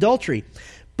crime like adultery.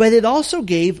 But it also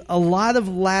gave a lot of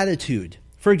latitude.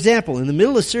 For example, in the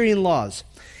Middle Assyrian laws,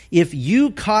 if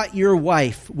you caught your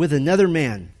wife with another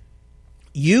man,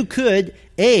 you could,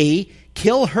 A,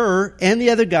 kill her and the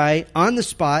other guy on the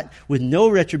spot with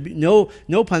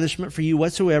no punishment for you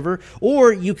whatsoever,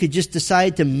 or you could just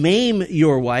decide to maim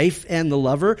your wife and the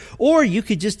lover, or you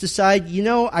could just decide,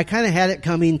 I kind of had it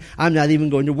coming, I'm not even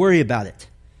going to worry about it.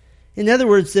 In other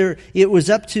words, it was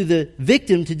up to the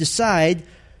victim to decide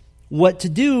what to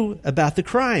do about the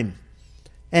crime.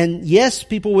 And yes,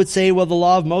 people would say, well, the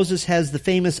law of Moses has the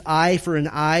famous eye for an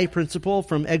eye principle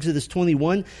from Exodus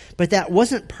 21, but that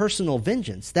wasn't personal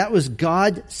vengeance. That was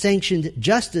God-sanctioned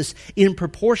justice in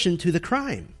proportion to the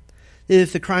crime.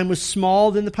 If the crime was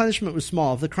small, then the punishment was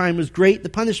small. If the crime was great, the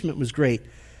punishment was great.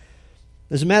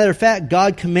 As a matter of fact,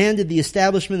 God commanded the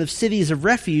establishment of cities of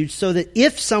refuge so that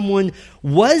if someone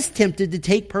was tempted to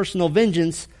take personal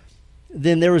vengeance,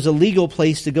 then there was a legal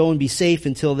place to go and be safe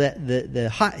until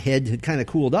the hothead had kind of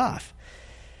cooled off.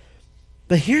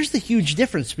 But here's the huge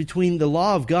difference between the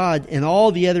law of God and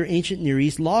all the other ancient Near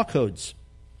East law codes.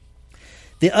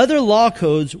 The other law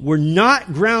codes were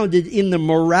not grounded in the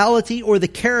morality or the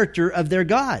character of their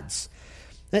gods.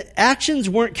 Actions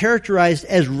weren't characterized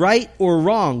as right or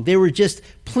wrong. They were just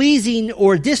pleasing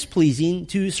or displeasing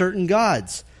to certain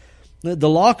gods. The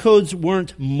law codes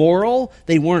weren't moral.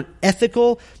 They weren't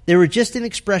ethical. They were just an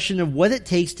expression of what it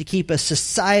takes to keep a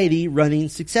society running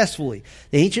successfully.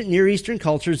 The ancient Near Eastern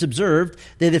cultures observed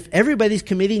that if everybody's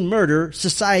committing murder,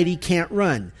 society can't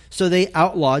run. So they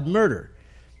outlawed murder.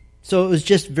 So it was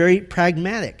just very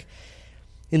pragmatic.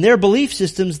 In their belief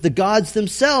systems, the gods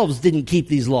themselves didn't keep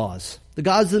these laws. The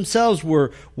gods themselves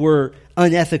were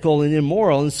unethical and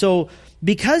immoral. And so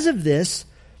because of this,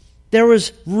 there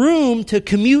was room to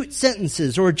commute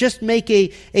sentences or just make a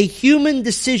human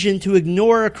decision to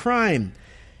ignore a crime.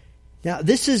 Now,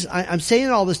 I'm saying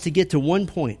all this to get to one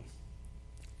point.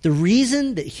 The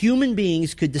reason that human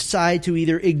beings could decide to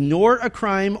either ignore a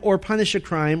crime or punish a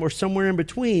crime or somewhere in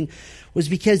between was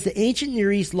because the ancient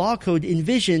Near East law code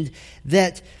envisioned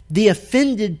that the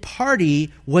offended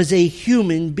party was a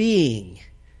human being.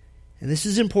 And this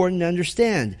is important to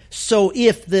understand. So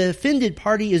if the offended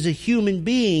party is a human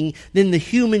being, then the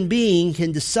human being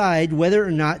can decide whether or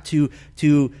not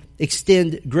to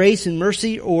extend grace and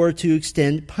mercy or to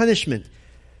extend punishment.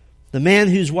 The man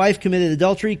whose wife committed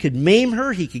adultery could maim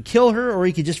her, he could kill her, or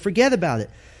he could just forget about it.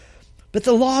 But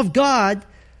the law of God,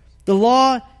 the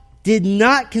law did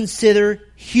not consider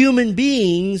human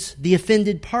beings the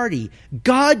offended party.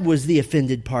 God was the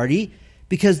offended party,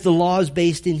 because the law is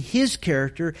based in His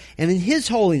character and in His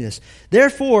holiness.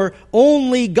 Therefore,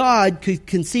 only God could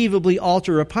conceivably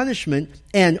alter a punishment,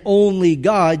 and only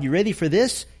God, you ready for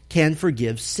this, can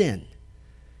forgive sin.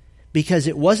 Because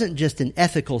it wasn't just an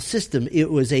ethical system, it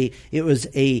was an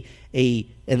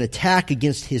attack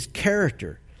against His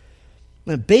character.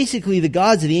 Now, basically, the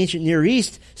gods of the ancient Near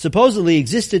East supposedly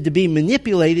existed to be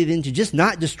manipulated into just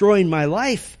not destroying my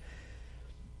life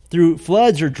through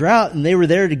floods or drought, and they were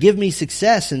there to give me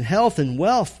success and health and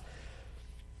wealth.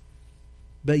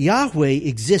 But Yahweh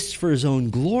exists for His own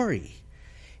glory,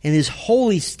 and His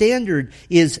holy standard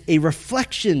is a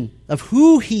reflection of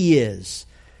who He is.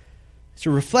 It's a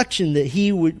reflection that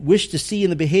He would wish to see in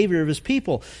the behavior of His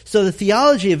people. So the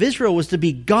theology of Israel was to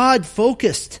be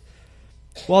God-focused,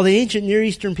 while the ancient Near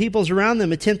Eastern peoples around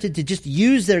them attempted to just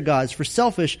use their gods for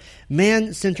selfish,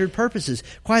 man-centered purposes.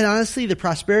 Quite honestly, the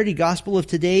prosperity gospel of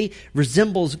today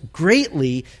resembles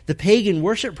greatly the pagan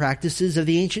worship practices of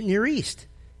the ancient Near East.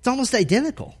 It's almost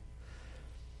identical.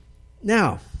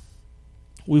 Now,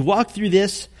 we've walked through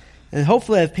this, and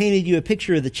hopefully I've painted you a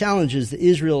picture of the challenges that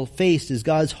Israel faced as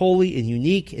God's holy and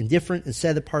unique and different and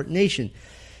set-apart nation.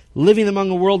 Living among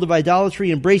a world of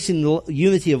idolatry, embracing the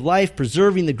unity of life,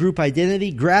 preserving the group identity,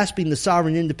 grasping the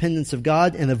sovereign independence of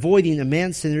God, and avoiding a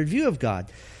man-centered view of God.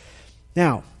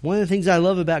 Now, one of the things I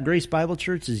love about Grace Bible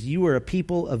Church is you are a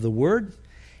people of the Word,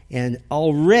 and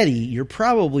already you're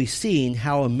probably seeing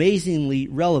how amazingly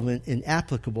relevant and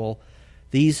applicable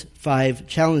these 5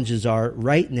 challenges are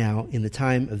right now in the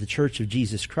time of the Church of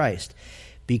Jesus Christ,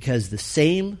 because the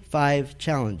same 5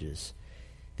 challenges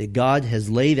that God has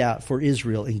laid out for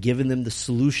Israel and given them the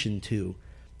solution to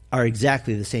are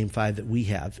exactly the same 5 that we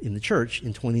have in the church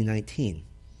in 2019.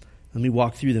 Let me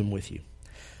walk through them with you.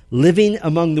 Living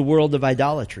among the world of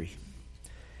idolatry.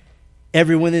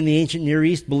 Everyone in the ancient Near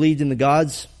East believed in the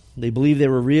gods. They believed they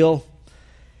were real.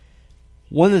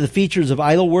 One of the features of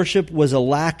idol worship was a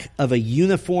lack of a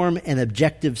uniform and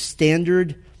objective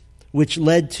standard, which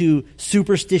led to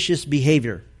superstitious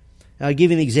behavior. I'll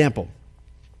give you an example.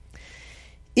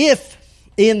 If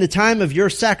in the time of your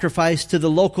sacrifice to the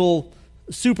local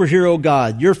superhero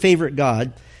god, your favorite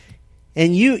god,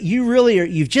 and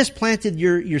you've just planted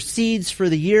your seeds for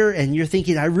the year, and you're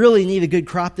thinking, I really need a good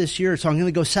crop this year, so I'm going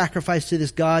to go sacrifice to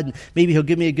this god, and maybe he'll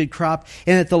give me a good crop.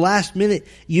 And at the last minute,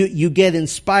 you get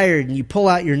inspired, and you pull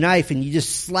out your knife, and you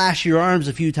just slash your arms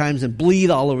a few times and bleed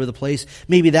all over the place.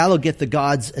 Maybe that'll get the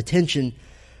god's attention.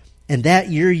 And that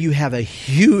year you have a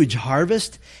huge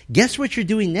harvest. Guess what you're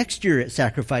doing next year at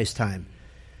sacrifice time?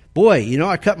 Boy,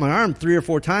 I cut my arm 3 or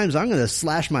 4 times. I'm going to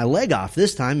slash my leg off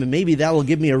this time, and maybe that will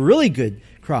give me a really good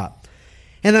crop.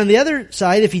 And on the other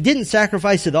side, if you didn't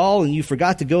sacrifice at all and you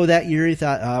forgot to go that year, you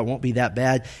thought, it won't be that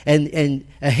bad, and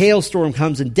a hailstorm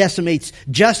comes and decimates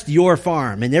just your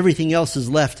farm and everything else is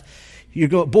left, you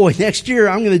go, boy, next year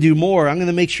I'm going to do more. I'm going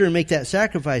to make sure and make that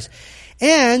sacrifice.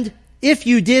 And if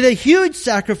you did a huge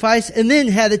sacrifice and then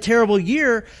had a terrible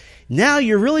year, now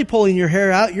you're really pulling your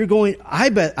hair out. You're going, I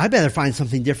better find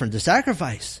something different to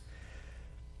sacrifice.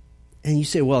 And you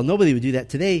say, well, nobody would do that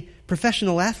today.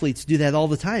 Professional athletes do that all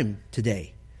the time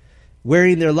today.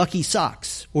 Wearing their lucky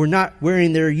socks, or not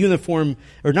wearing their uniform,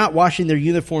 or not washing their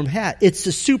uniform hat. It's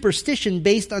a superstition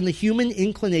based on the human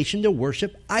inclination to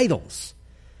worship idols.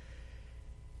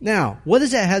 Now, what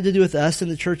does that have to do with us in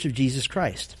the Church of Jesus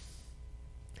Christ?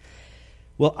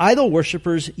 Well, idol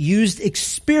worshipers used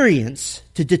experience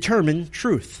to determine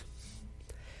truth.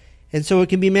 And so it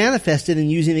can be manifested in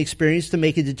using experience to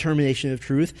make a determination of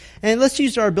truth. And let's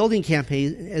use our building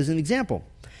campaign as an example.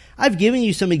 I've given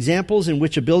you some examples in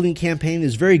which a building campaign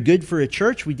is very good for a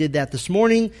church. We did that this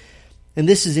morning, and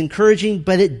this is encouraging,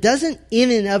 but it doesn't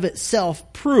in and of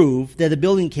itself prove that a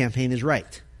building campaign is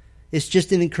right. It's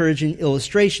just an encouraging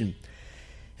illustration.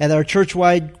 At our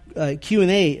church-wide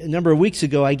Q&A a number of weeks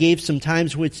ago, I gave some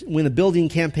times when a building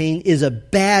campaign is a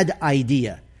bad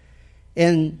idea.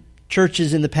 And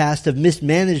churches in the past have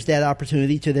mismanaged that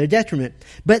opportunity to their detriment.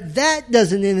 But that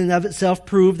doesn't in and of itself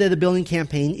prove that a building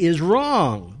campaign is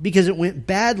wrong, because it went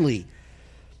badly.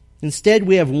 Instead,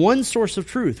 we have one source of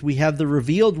truth. We have the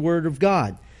revealed Word of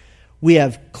God. We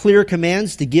have clear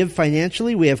commands to give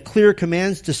financially. We have clear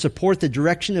commands to support the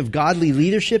direction of godly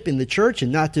leadership in the church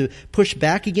and not to push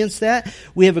back against that.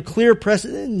 We have a clear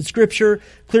precedent in Scripture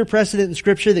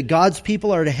that God's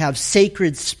people are to have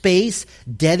sacred space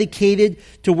dedicated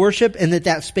to worship, and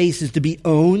that space is to be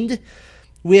owned.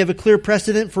 We have a clear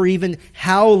precedent for even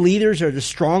how leaders are to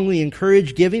strongly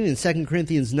encourage giving in 2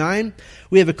 Corinthians 9.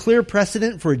 We have a clear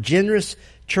precedent for generous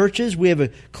churches. We have a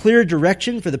clear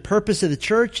direction for the purpose of the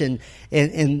church,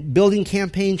 and building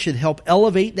campaigns should help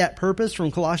elevate that purpose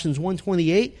from Colossians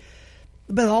 1:28.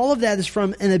 But all of that is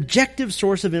from an objective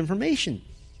source of information.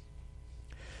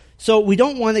 So we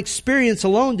don't want experience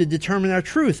alone to determine our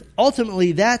truth.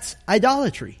 Ultimately, that's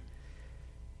idolatry.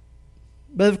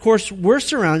 But of course, we're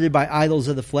surrounded by idols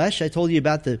of the flesh. I told you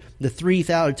about the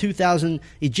 2,000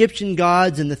 Egyptian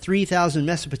gods and the 3,000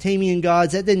 Mesopotamian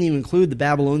gods. That didn't even include the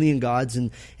Babylonian gods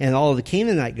and all of the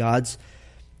Canaanite gods.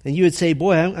 And you would say,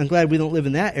 boy, I'm glad we don't live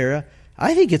in that era.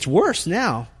 I think it's worse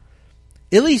now.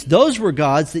 At least those were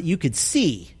gods that you could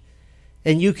see.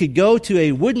 And you could go to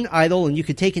a wooden idol and you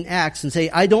could take an axe and say,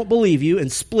 I don't believe you,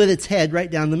 and split its head right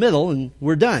down the middle, and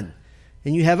we're done.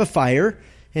 And you have a fire,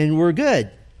 and we're good.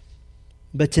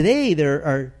 But today there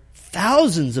are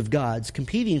thousands of gods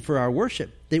competing for our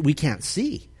worship that we can't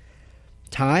see.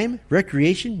 Time,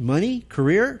 recreation, money,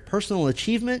 career, personal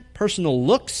achievement, personal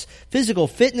looks, physical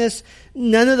fitness,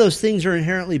 none of those things are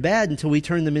inherently bad until we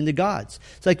turn them into gods.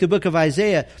 It's like the book of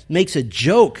Isaiah makes a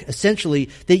joke, essentially,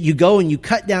 that you go and you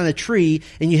cut down a tree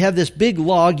and you have this big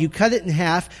log, you cut it in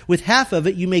half. With half of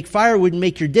it, you make firewood and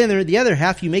make your dinner. The other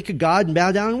half, you make a god and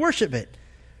bow down and worship it.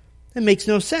 That makes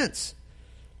no sense.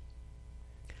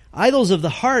 Idols of the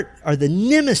heart are the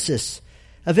nemesis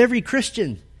of every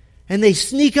Christian, and they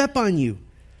sneak up on you.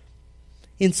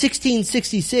 In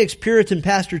 1666, Puritan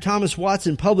pastor Thomas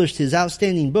Watson published his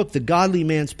outstanding book, The Godly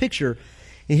Man's Picture,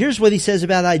 and here's what he says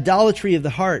about idolatry of the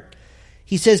heart.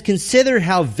 He says, consider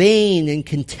how vain and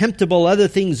contemptible other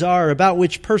things are, about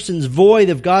which persons void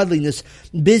of godliness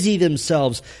busy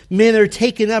themselves. Men are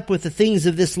taken up with the things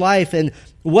of this life, and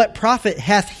what profit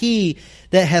hath he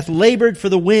that hath labored for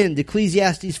the wind?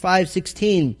 Ecclesiastes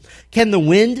 5:16. Can the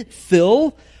wind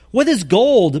fill? What is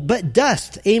gold but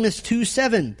dust? Amos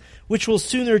 2:7, which will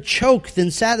sooner choke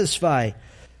than satisfy.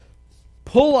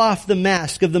 Pull off the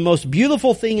mask of the most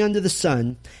beautiful thing under the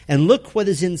sun, and look what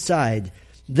is inside.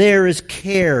 There is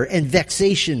care and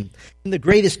vexation, and the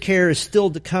greatest care is still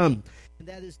to come, and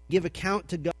that is to give account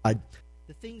to God.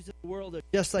 The things of the world are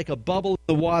just like a bubble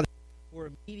in the water or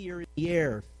a meteor in the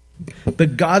air,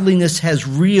 but godliness has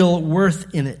real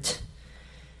worth in it.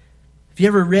 Have you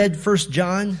ever read 1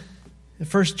 John?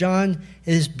 1 John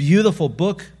is this beautiful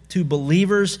book to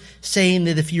believers, saying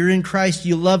that if you're in Christ,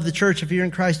 you love the church. If you're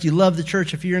in Christ, you love the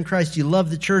church. If you're in Christ, you love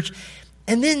the church.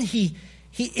 And then he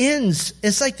ends,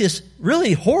 it's like this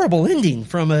really horrible ending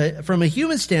from a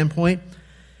human standpoint.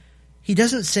 He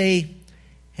doesn't say,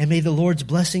 and may the Lord's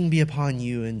blessing be upon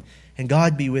you and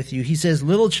God be with you. He says,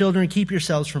 little children, keep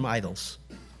yourselves from idols.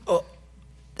 Oh,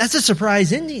 that's a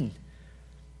surprise ending.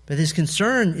 But his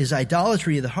concern is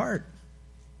idolatry of the heart.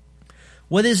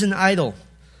 What is an idol?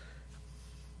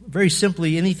 Very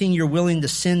simply, anything you're willing to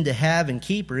sin to have and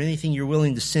keep, or anything you're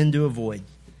willing to sin to avoid,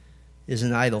 is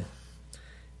an idol.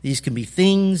 These can be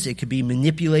things. It could be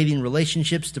manipulating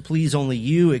relationships to please only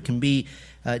you. It can be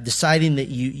deciding that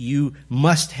you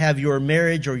must have your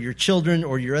marriage or your children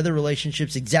or your other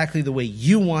relationships exactly the way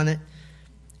you want it.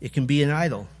 It can be an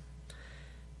idol.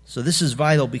 So this is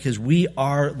vital because we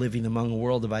are living among a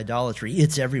world of idolatry.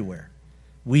 It's everywhere.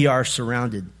 We are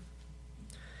surrounded.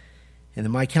 And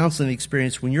in my counseling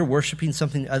experience, when you're worshiping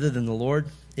something other than the Lord,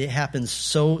 it happens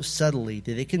so subtly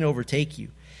that it can overtake you.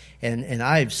 And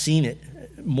I've seen it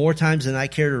more times than I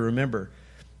care to remember.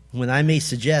 When I may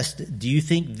suggest, do you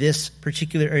think this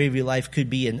particular area of your life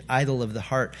could be an idol of the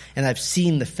heart? And I've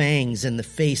seen the fangs and the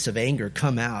face of anger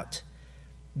come out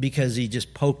because he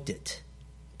just poked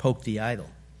the idol.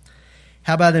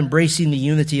 How about embracing the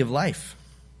unity of life?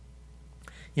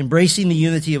 Embracing the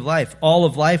unity of life. All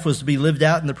of life was to be lived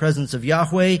out in the presence of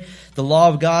Yahweh. The law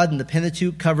of God and the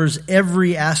Pentateuch covers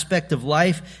every aspect of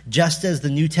life, just as the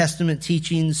New Testament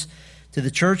teachings to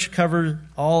the church cover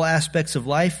all aspects of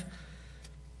life.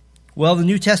 Well, the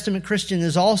New Testament Christian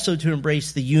is also to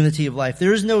embrace the unity of life.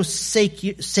 There is no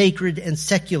sacred and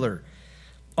secular.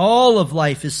 All of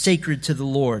life is sacred to the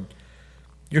Lord.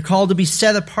 You're called to be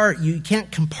set apart. You can't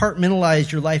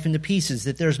compartmentalize your life into pieces,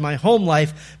 that there's my home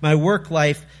life, my work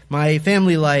life, my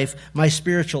family life, my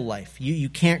spiritual life. You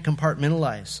can't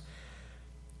compartmentalize.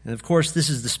 And of course, this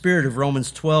is the spirit of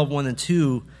Romans 12:1 and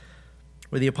 2,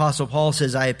 where the Apostle Paul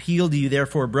says, I appeal to you,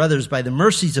 therefore, brothers, by the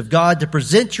mercies of God, to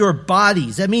present your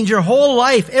bodies, that means your whole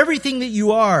life, everything that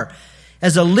you are,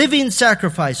 as a living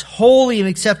sacrifice, holy and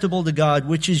acceptable to God,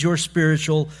 which is your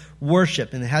spiritual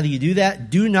worship. And how do you do that?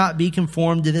 Do not be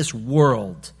conformed to this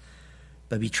world,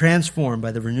 but be transformed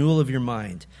by the renewal of your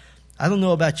mind. I don't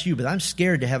know about you, but I'm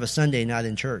scared to have a Sunday not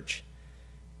in church,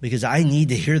 because I need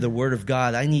to hear the word of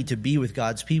God. I need to be with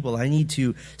God's people. I need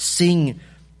to sing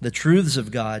the truths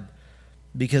of God,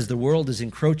 because the world is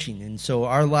encroaching. And so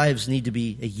our lives need to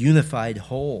be a unified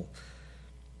whole.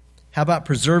 How about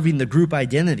preserving the group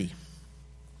identity?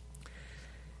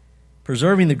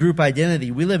 Preserving the group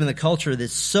identity. We live in a culture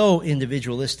that's so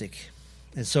individualistic.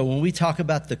 And so when we talk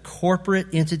about the corporate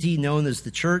entity known as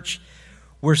the church,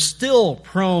 we're still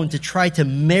prone to try to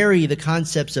marry the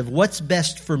concepts of what's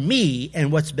best for me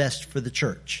and what's best for the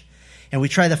church. And we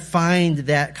try to find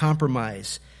that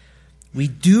compromise. We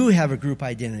do have a group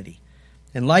identity.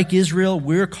 And like Israel,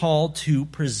 we're called to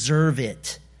preserve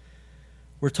it.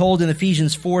 We're told in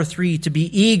Ephesians 4:3 to be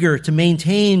eager to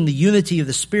maintain the unity of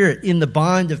the Spirit in the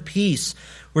bond of peace.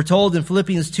 We're told in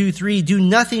Philippians 2:3, do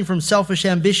nothing from selfish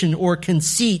ambition or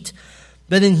conceit,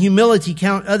 but in humility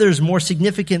count others more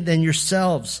significant than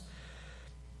yourselves.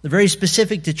 The very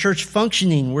specific to church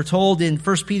functioning, we're told in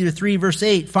 1 Peter 3 verse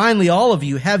 8, finally, all of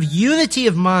you have unity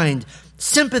of mind,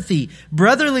 sympathy,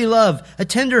 brotherly love, a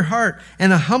tender heart,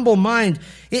 and a humble mind.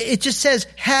 It just says,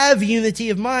 have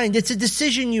unity of mind. It's a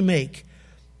decision you make.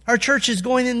 Our church is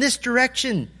going in this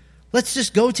direction. Let's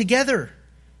just go together.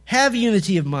 Have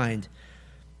unity of mind.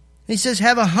 He says,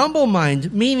 have a humble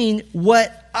mind, meaning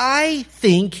what I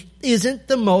think isn't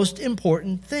the most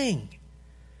important thing.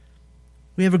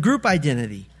 We have a group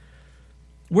identity.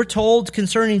 We're told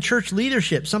concerning church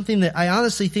leadership, something that I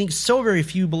honestly think so very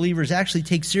few believers actually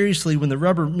take seriously when the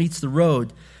rubber meets the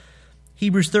road.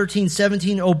 Hebrews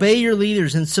 13:17, obey your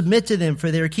leaders and submit to them,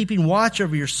 for they are keeping watch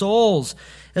over your souls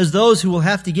as those who will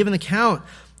have to give an account.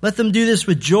 Let them do this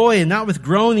with joy and not with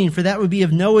groaning, for that would be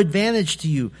of no advantage to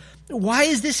you. Why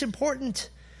is this important?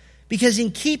 Because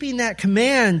in keeping that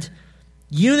command,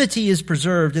 unity is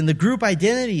preserved and the group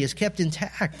identity is kept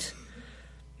intact.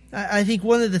 I think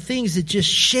one of the things that just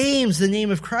shames the name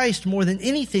of Christ more than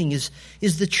anything is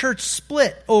the church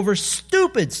split over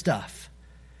stupid stuff.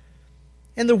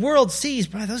 And the world sees,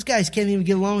 boy, those guys can't even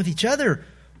get along with each other.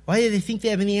 Why do they think they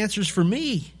have any answers for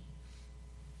me?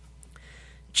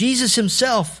 Jesus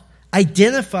himself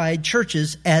identified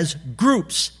churches as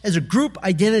groups, as a group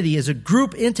identity, as a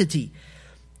group entity.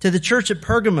 To the church at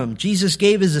Pergamum, Jesus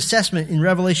gave his assessment in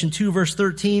Revelation 2, verse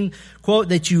 13, quote,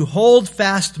 that you hold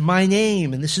fast my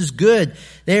name, and this is good.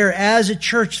 They are as a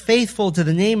church faithful to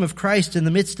the name of Christ in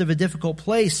the midst of a difficult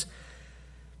place.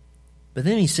 But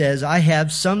then he says, I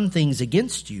have some things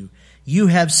against you. You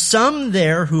have some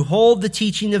there who hold the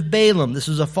teaching of Balaam. This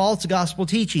was a false gospel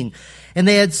teaching. And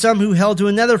they had some who held to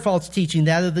another false teaching,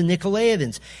 that of the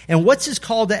Nicolaitans. And what's his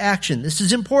call to action? This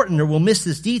is important or we'll miss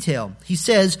this detail. He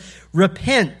says,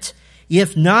 repent.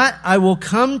 If not, I will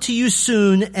come to you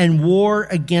soon and war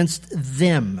against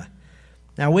them.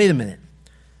 Now, wait a minute.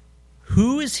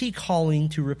 Who is he calling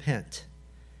to repent?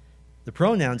 The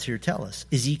pronouns here tell us.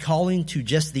 Is he calling to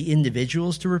just the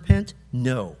individuals to repent?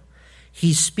 No.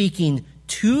 He's speaking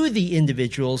to the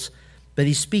individuals, but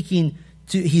he's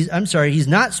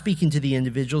not speaking to the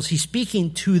individuals. He's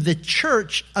speaking to the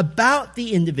church about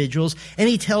the individuals, and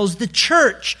he tells the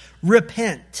church,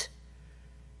 repent.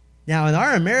 Now, in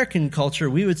our American culture,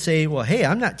 we would say, well, hey,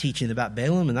 I'm not teaching about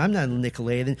Balaam, and I'm not a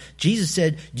Nicolaitan. Jesus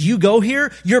said, do you go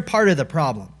here? You're part of the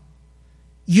problem.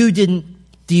 You didn't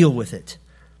deal with it.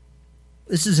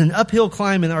 This is an uphill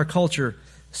climb in our culture,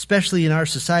 especially in our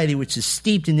society, which is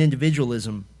steeped in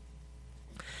individualism.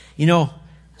 You know,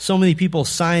 so many people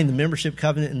sign the membership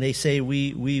covenant and they say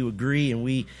we agree and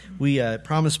we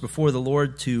promise before the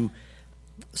Lord to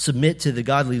submit to the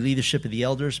godly leadership of the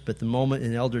elders, but the moment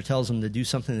an elder tells them to do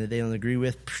something that they don't agree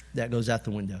with, that goes out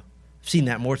the window. I've seen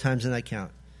that more times than I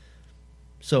count.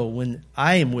 So when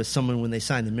I am with someone when they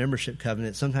sign the membership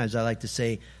covenant, sometimes I like to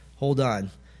say, hold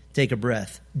on, take a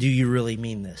breath. Do you really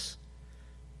mean this?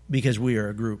 Because we are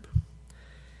a group.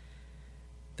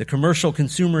 The commercial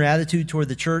consumer attitude toward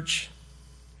the church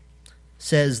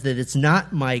says that it's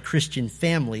not my Christian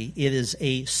family. It is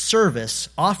a service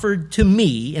offered to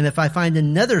me, and if I find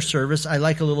another service I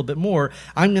like a little bit more,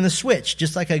 I'm going to switch,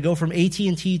 just like I go from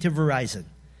AT&T to Verizon.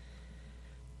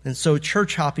 And so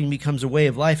church hopping becomes a way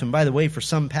of life. And by the way, for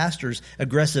some pastors,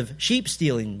 aggressive sheep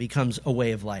stealing becomes a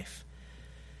way of life.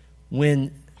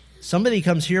 When somebody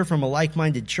comes here from a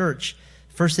like-minded church,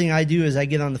 first thing I do is I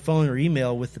get on the phone or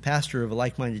email with the pastor of a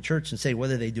like-minded church and say,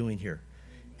 what are they doing here?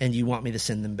 And you want me to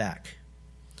send them back?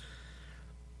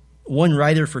 One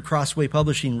writer for Crossway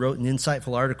Publishing wrote an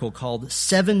insightful article called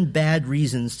 7 Bad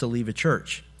Reasons to Leave a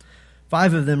Church.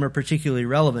 5 of them are particularly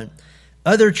relevant.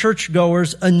 Other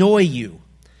churchgoers annoy you.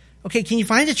 Okay, can you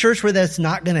find a church where that's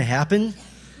not going to happen?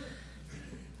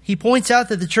 He points out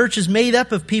that the church is made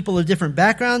up of people of different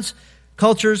backgrounds,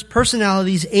 cultures,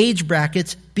 personalities, age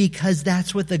brackets, because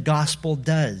that's what the gospel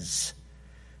does.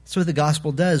 That's what the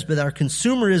gospel does. But our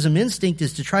consumerism instinct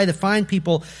is to try to find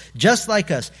people just like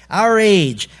us, our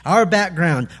age, our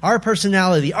background, our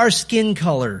personality, our skin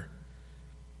color.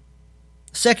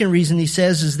 Second reason he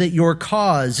says is that your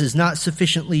cause is not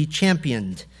sufficiently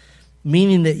championed,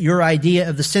 meaning that your idea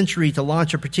of the century to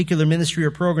launch a particular ministry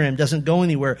or program doesn't go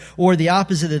anywhere. Or the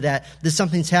opposite of that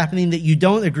something's happening that you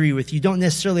don't agree with. You don't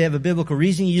necessarily have a biblical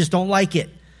reason, you just don't like it.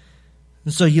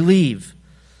 And so you leave.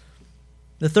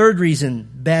 The third reason,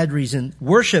 bad reason,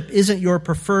 worship isn't your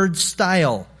preferred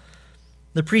style.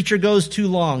 The preacher goes too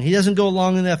long. He doesn't go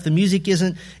long enough. The music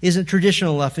isn't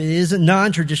traditional enough. It isn't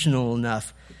non-traditional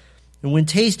enough. And when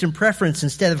taste and preference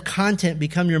instead of content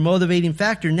become your motivating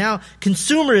factor, now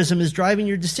consumerism is driving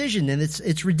your decision, and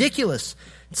it's ridiculous.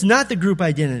 It's not the group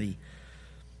identity.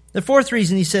 The fourth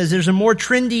reason, he says, there's a more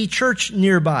trendy church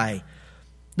nearby.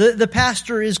 The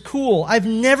pastor is cool. I've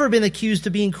never been accused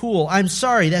of being cool. I'm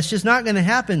sorry, that's just not going to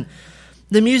happen.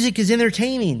 The music is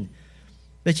entertaining.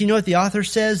 But you know what the author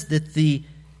says? That the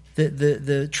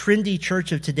trendy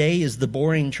church of today is the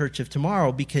boring church of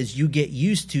tomorrow, because you get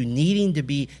used to needing to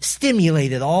be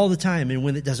stimulated all the time, and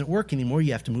when it doesn't work anymore,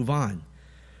 you have to move on.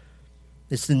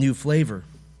 It's the new flavor.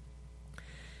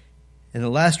 And the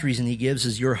last reason he gives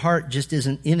is your heart just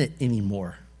isn't in it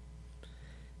anymore.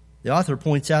 The author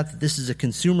points out that this is a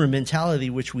consumer mentality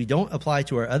which we don't apply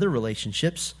to our other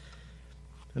relationships.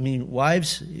 I mean,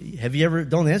 wives,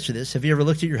 don't answer this, have you ever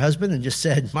looked at your husband and just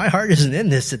said, my heart isn't in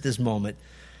this at this moment?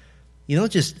 You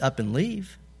don't just up and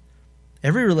leave.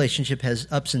 Every relationship has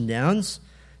ups and downs.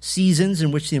 seasons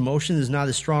in which the emotion is not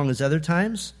as strong as other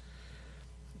times.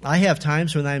 I have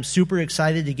times when I'm super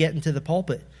excited to get into the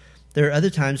pulpit. There are other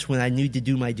times when I need to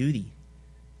do my duty,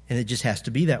 and it just has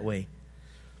to be that way.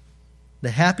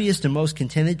 The happiest and most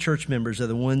contented church members are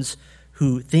the ones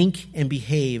who think and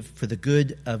behave for the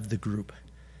good of the group.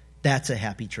 That's a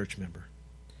happy church member.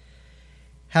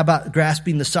 How about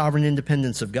grasping the sovereign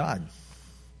independence of God?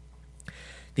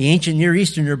 The ancient Near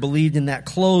Easterner believed in that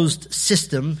closed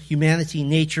system, humanity,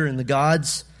 nature, and the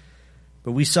gods.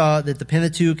 But we saw that the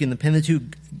Pentateuch,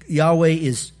 Yahweh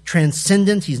is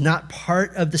transcendent. He's not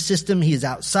part of the system. He is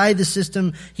outside the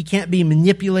system. He can't be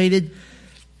manipulated.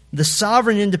 The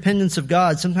sovereign independence of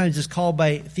God, sometimes is called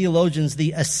by theologians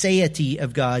the aseity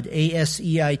of God,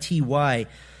 A-S-E-I-T-Y,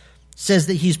 says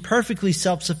that he's perfectly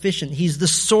self-sufficient. He's the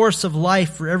source of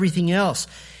life for everything else.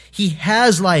 He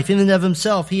has life in and of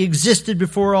himself. He existed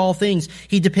before all things.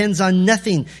 He depends on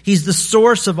nothing. He's the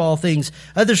source of all things.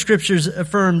 Other scriptures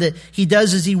affirm that he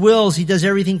does as he wills. He does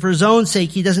everything for his own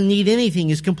sake. He doesn't need anything.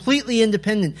 He's completely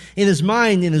independent in his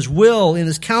mind, in his will, in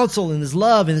his counsel, in his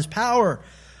love, in his power.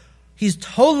 He's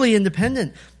totally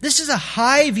independent. This is a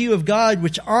high view of God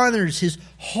which honors his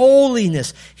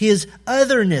holiness, his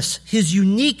otherness, his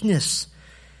uniqueness.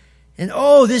 And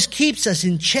this keeps us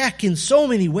in check in so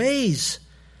many ways.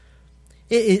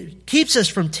 It keeps us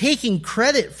from taking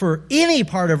credit for any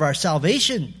part of our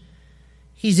salvation.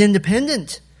 He's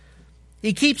independent.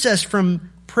 It keeps us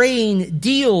from praying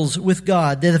deals with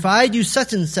God, that if I do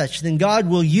such and such, then God,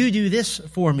 will you do this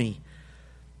for me?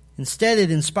 Instead,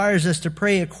 it inspires us to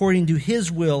pray according to his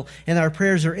will, and our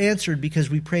prayers are answered because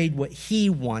we prayed what he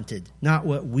wanted, not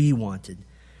what we wanted.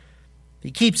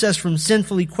 It keeps us from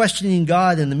sinfully questioning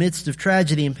God in the midst of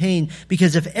tragedy and pain,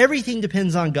 because if everything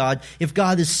depends on God, if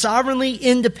God is sovereignly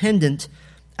independent,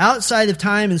 outside of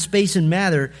time and space and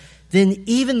matter, then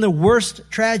even the worst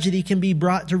tragedy can be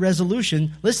brought to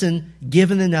resolution, listen,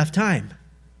 given enough time.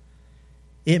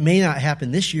 It may not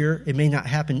happen this year, it may not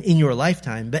happen in your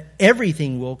lifetime, but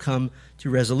everything will come to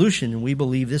resolution, and we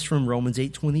believe this from Romans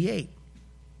 8:28.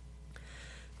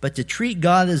 But to treat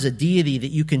God as a deity that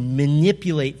you can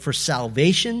manipulate for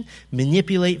salvation,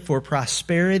 manipulate for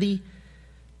prosperity,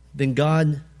 then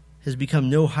God has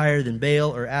become no higher than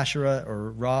Baal or Asherah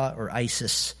or Ra or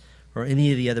Isis or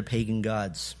any of the other pagan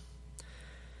gods.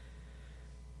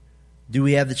 Do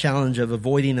we have the challenge of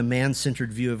avoiding a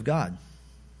man-centered view of God?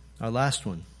 Our last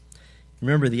one.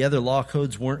 Remember, the other law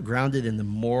codes weren't grounded in the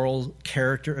moral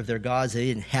character of their gods. They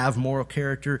didn't have moral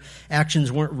character.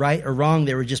 Actions weren't right or wrong.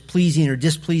 They were just pleasing or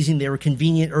displeasing. They were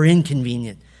convenient or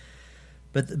inconvenient.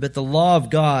 But the law of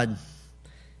God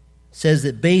says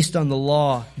that based on the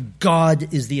law,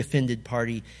 God is the offended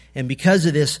party. And because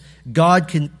of this, God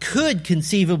could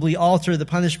conceivably alter the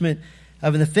punishment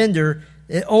of an offender.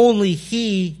 Only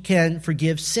he can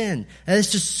forgive sin. And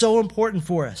it's just so important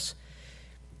for us.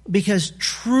 Because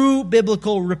true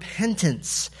biblical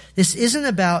repentance, this isn't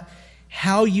about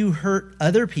how you hurt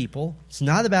other people. It's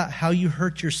not about how you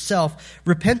hurt yourself.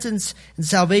 Repentance and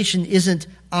salvation isn't,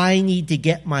 I need to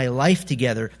get my life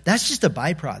together. That's just a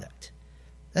byproduct.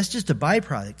 That's just a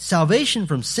byproduct. Salvation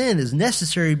from sin is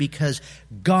necessary because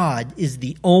God is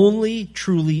the only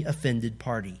truly offended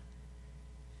party.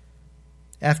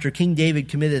 After King David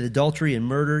committed adultery and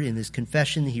murder in his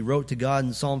confession, he wrote to God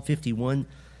in Psalm 51,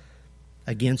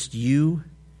 against you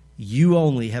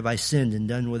only have I sinned and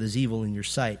done what is evil in your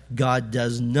sight. God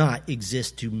does not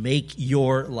exist to make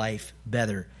your life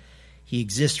better. He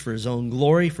exists for his own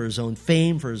glory, for his own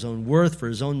fame, for his own worth, for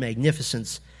his own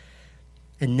magnificence.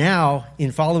 And now,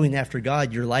 in following after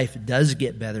God, your life does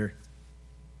get better,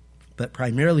 but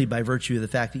primarily by virtue of the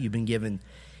fact that you've been given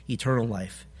eternal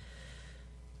life.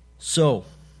 So,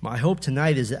 my hope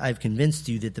tonight is that I've convinced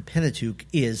you that the Pentateuch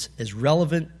is as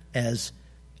relevant as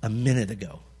a minute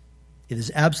ago. It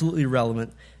is absolutely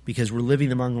relevant because we're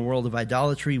living among a world of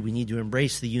idolatry. We need to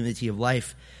embrace the unity of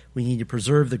life. We need to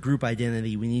preserve the group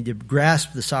identity. We need to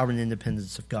grasp the sovereign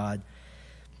independence of God.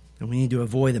 And we need to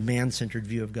avoid a man-centered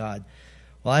view of God.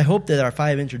 Well, I hope that our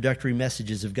 5 introductory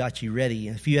messages have got you ready.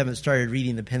 And if you haven't started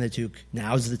reading the Pentateuch,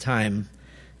 now's the time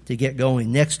to get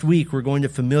going. Next week, we're going to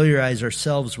familiarize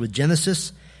ourselves with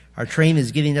Genesis. Our train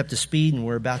is getting up to speed, and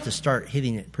we're about to start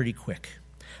hitting it pretty quick.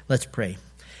 Let's pray.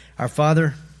 Our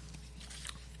Father,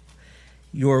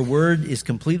 your word is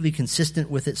completely consistent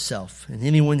with itself, and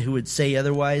anyone who would say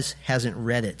otherwise hasn't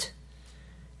read it.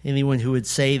 Anyone who would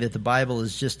say that the Bible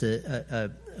is just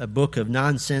a book of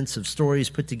nonsense, of stories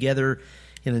put together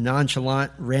in a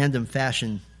nonchalant, random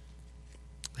fashion,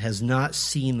 has not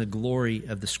seen the glory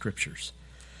of the Scriptures.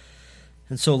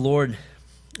 And so, Lord,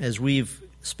 as we've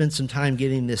spent some time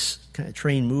getting this kind of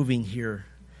train moving here,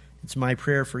 It's my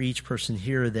prayer for each person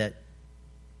here that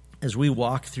as we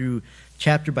walk through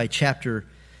chapter by chapter,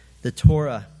 the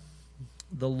Torah,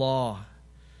 the law,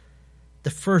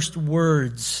 the first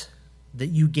words that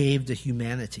you gave to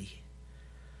humanity,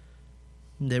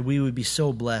 that we would be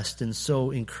so blessed and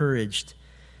so encouraged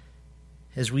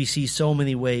as we see so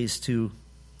many ways to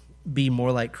be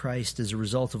more like Christ as a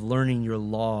result of learning your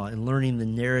law and learning the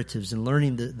narratives and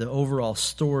learning the overall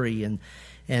story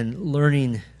and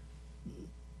learning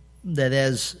that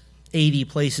as 80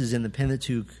 places in the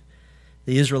Pentateuch,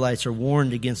 the Israelites are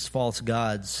warned against false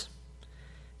gods,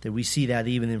 that we see that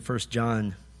even in 1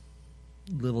 John,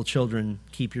 little children,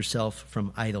 keep yourself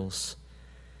from idols.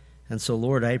 And so,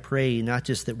 Lord, I pray not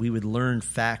just that we would learn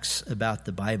facts about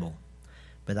the Bible,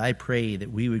 but I pray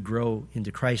that we would grow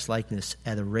into Christ-likeness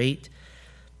at a rate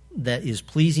that is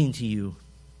pleasing to you,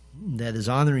 that is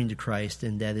honoring to Christ,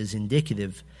 and that is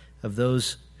indicative of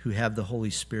those who have the Holy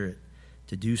Spirit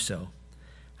to do so.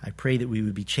 I pray that we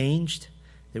would be changed,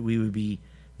 that we would be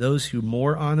those who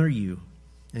more honor you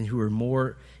and who are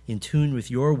more in tune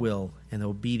with your will and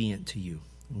obedient to you.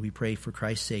 And we pray for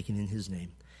Christ's sake and in his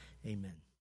name. Amen.